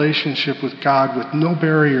eternal relationship with God with no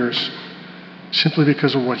barriers, simply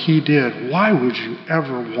because of what he did. Why would you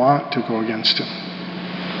ever want to go against him?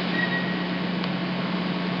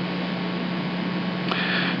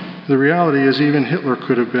 The reality is, even Hitler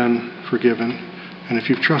could have been forgiven. And if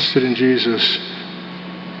you've trusted in Jesus,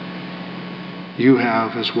 you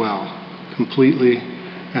have as well, completely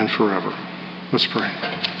and forever. Let's pray.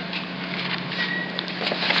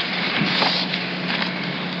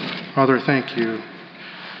 Father, thank you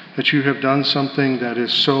that you have done something that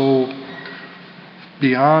is so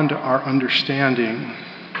beyond our understanding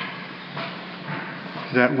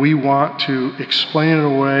that we want to explain it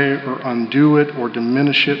away or undo it or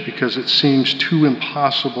diminish it because it seems too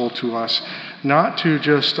impossible to us, not to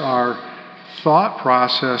just our thought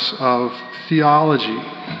process of theology,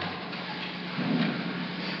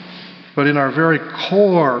 but in our very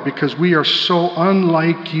core, because we are so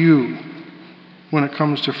unlike you when it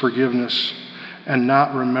comes to forgiveness and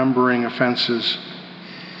not remembering offenses.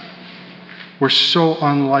 We're so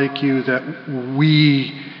unlike you that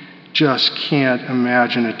we just can't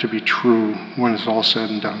imagine it to be true when it's all said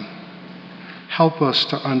and done. Help us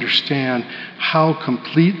to understand how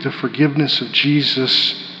complete the forgiveness of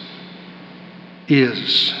Jesus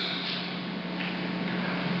is.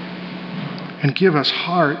 And give us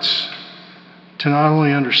hearts to not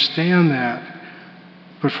only understand that,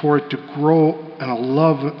 but for it to grow in a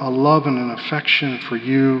love and an affection for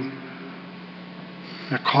you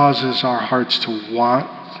that causes our hearts to want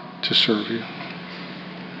to serve you.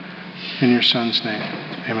 In your Son's name,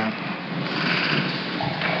 amen.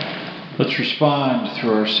 Let's respond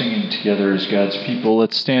through our singing together as God's people.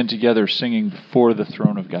 Let's stand together singing before the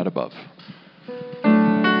throne of God above.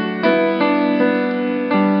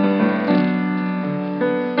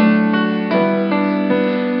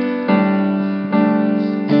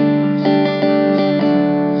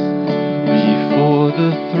 Before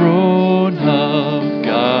the throne of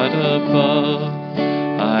God above,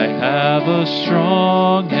 I have a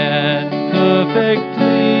strong and perfect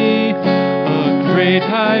plea, a great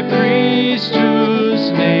high priest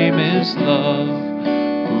whose name is love,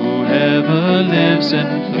 who ever lives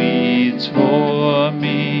and pleads for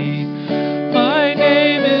me. My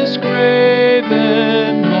name is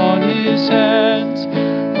graven on his hands,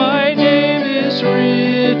 my name is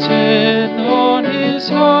written on his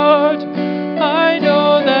heart. I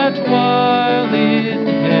know that while in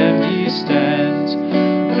him he stands,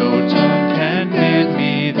 no tongue can bid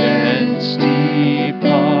me thence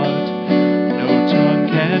depart. No tongue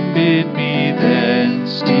can bid me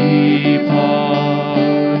thence depart.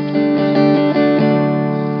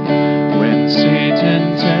 When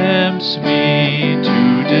Satan tempts me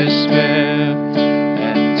to despair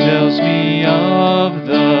and tells me of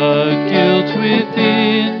the guilt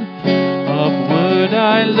within. Upward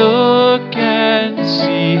I look and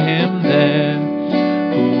see him there,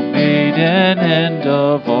 who made an end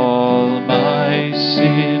of all my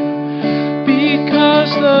sin.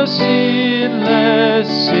 Because the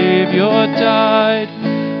sinless Savior died,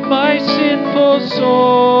 my sinful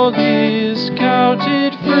soul is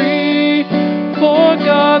counted free. For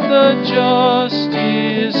God the just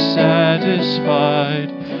is satisfied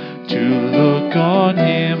to look on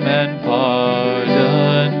him and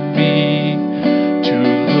pardon me, to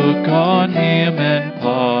look on him and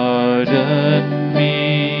pardon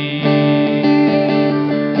me.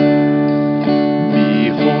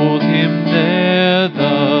 Behold him there,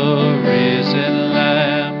 the risen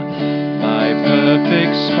Lamb, my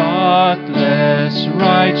perfect spotless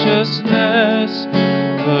righteousness,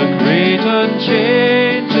 the great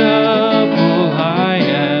unchangeable I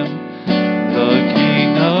am, the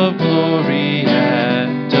King of glory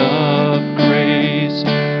and of grace.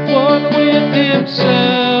 One with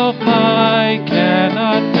himself I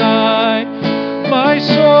cannot die, my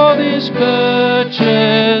soul is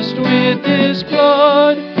purchased with his blood.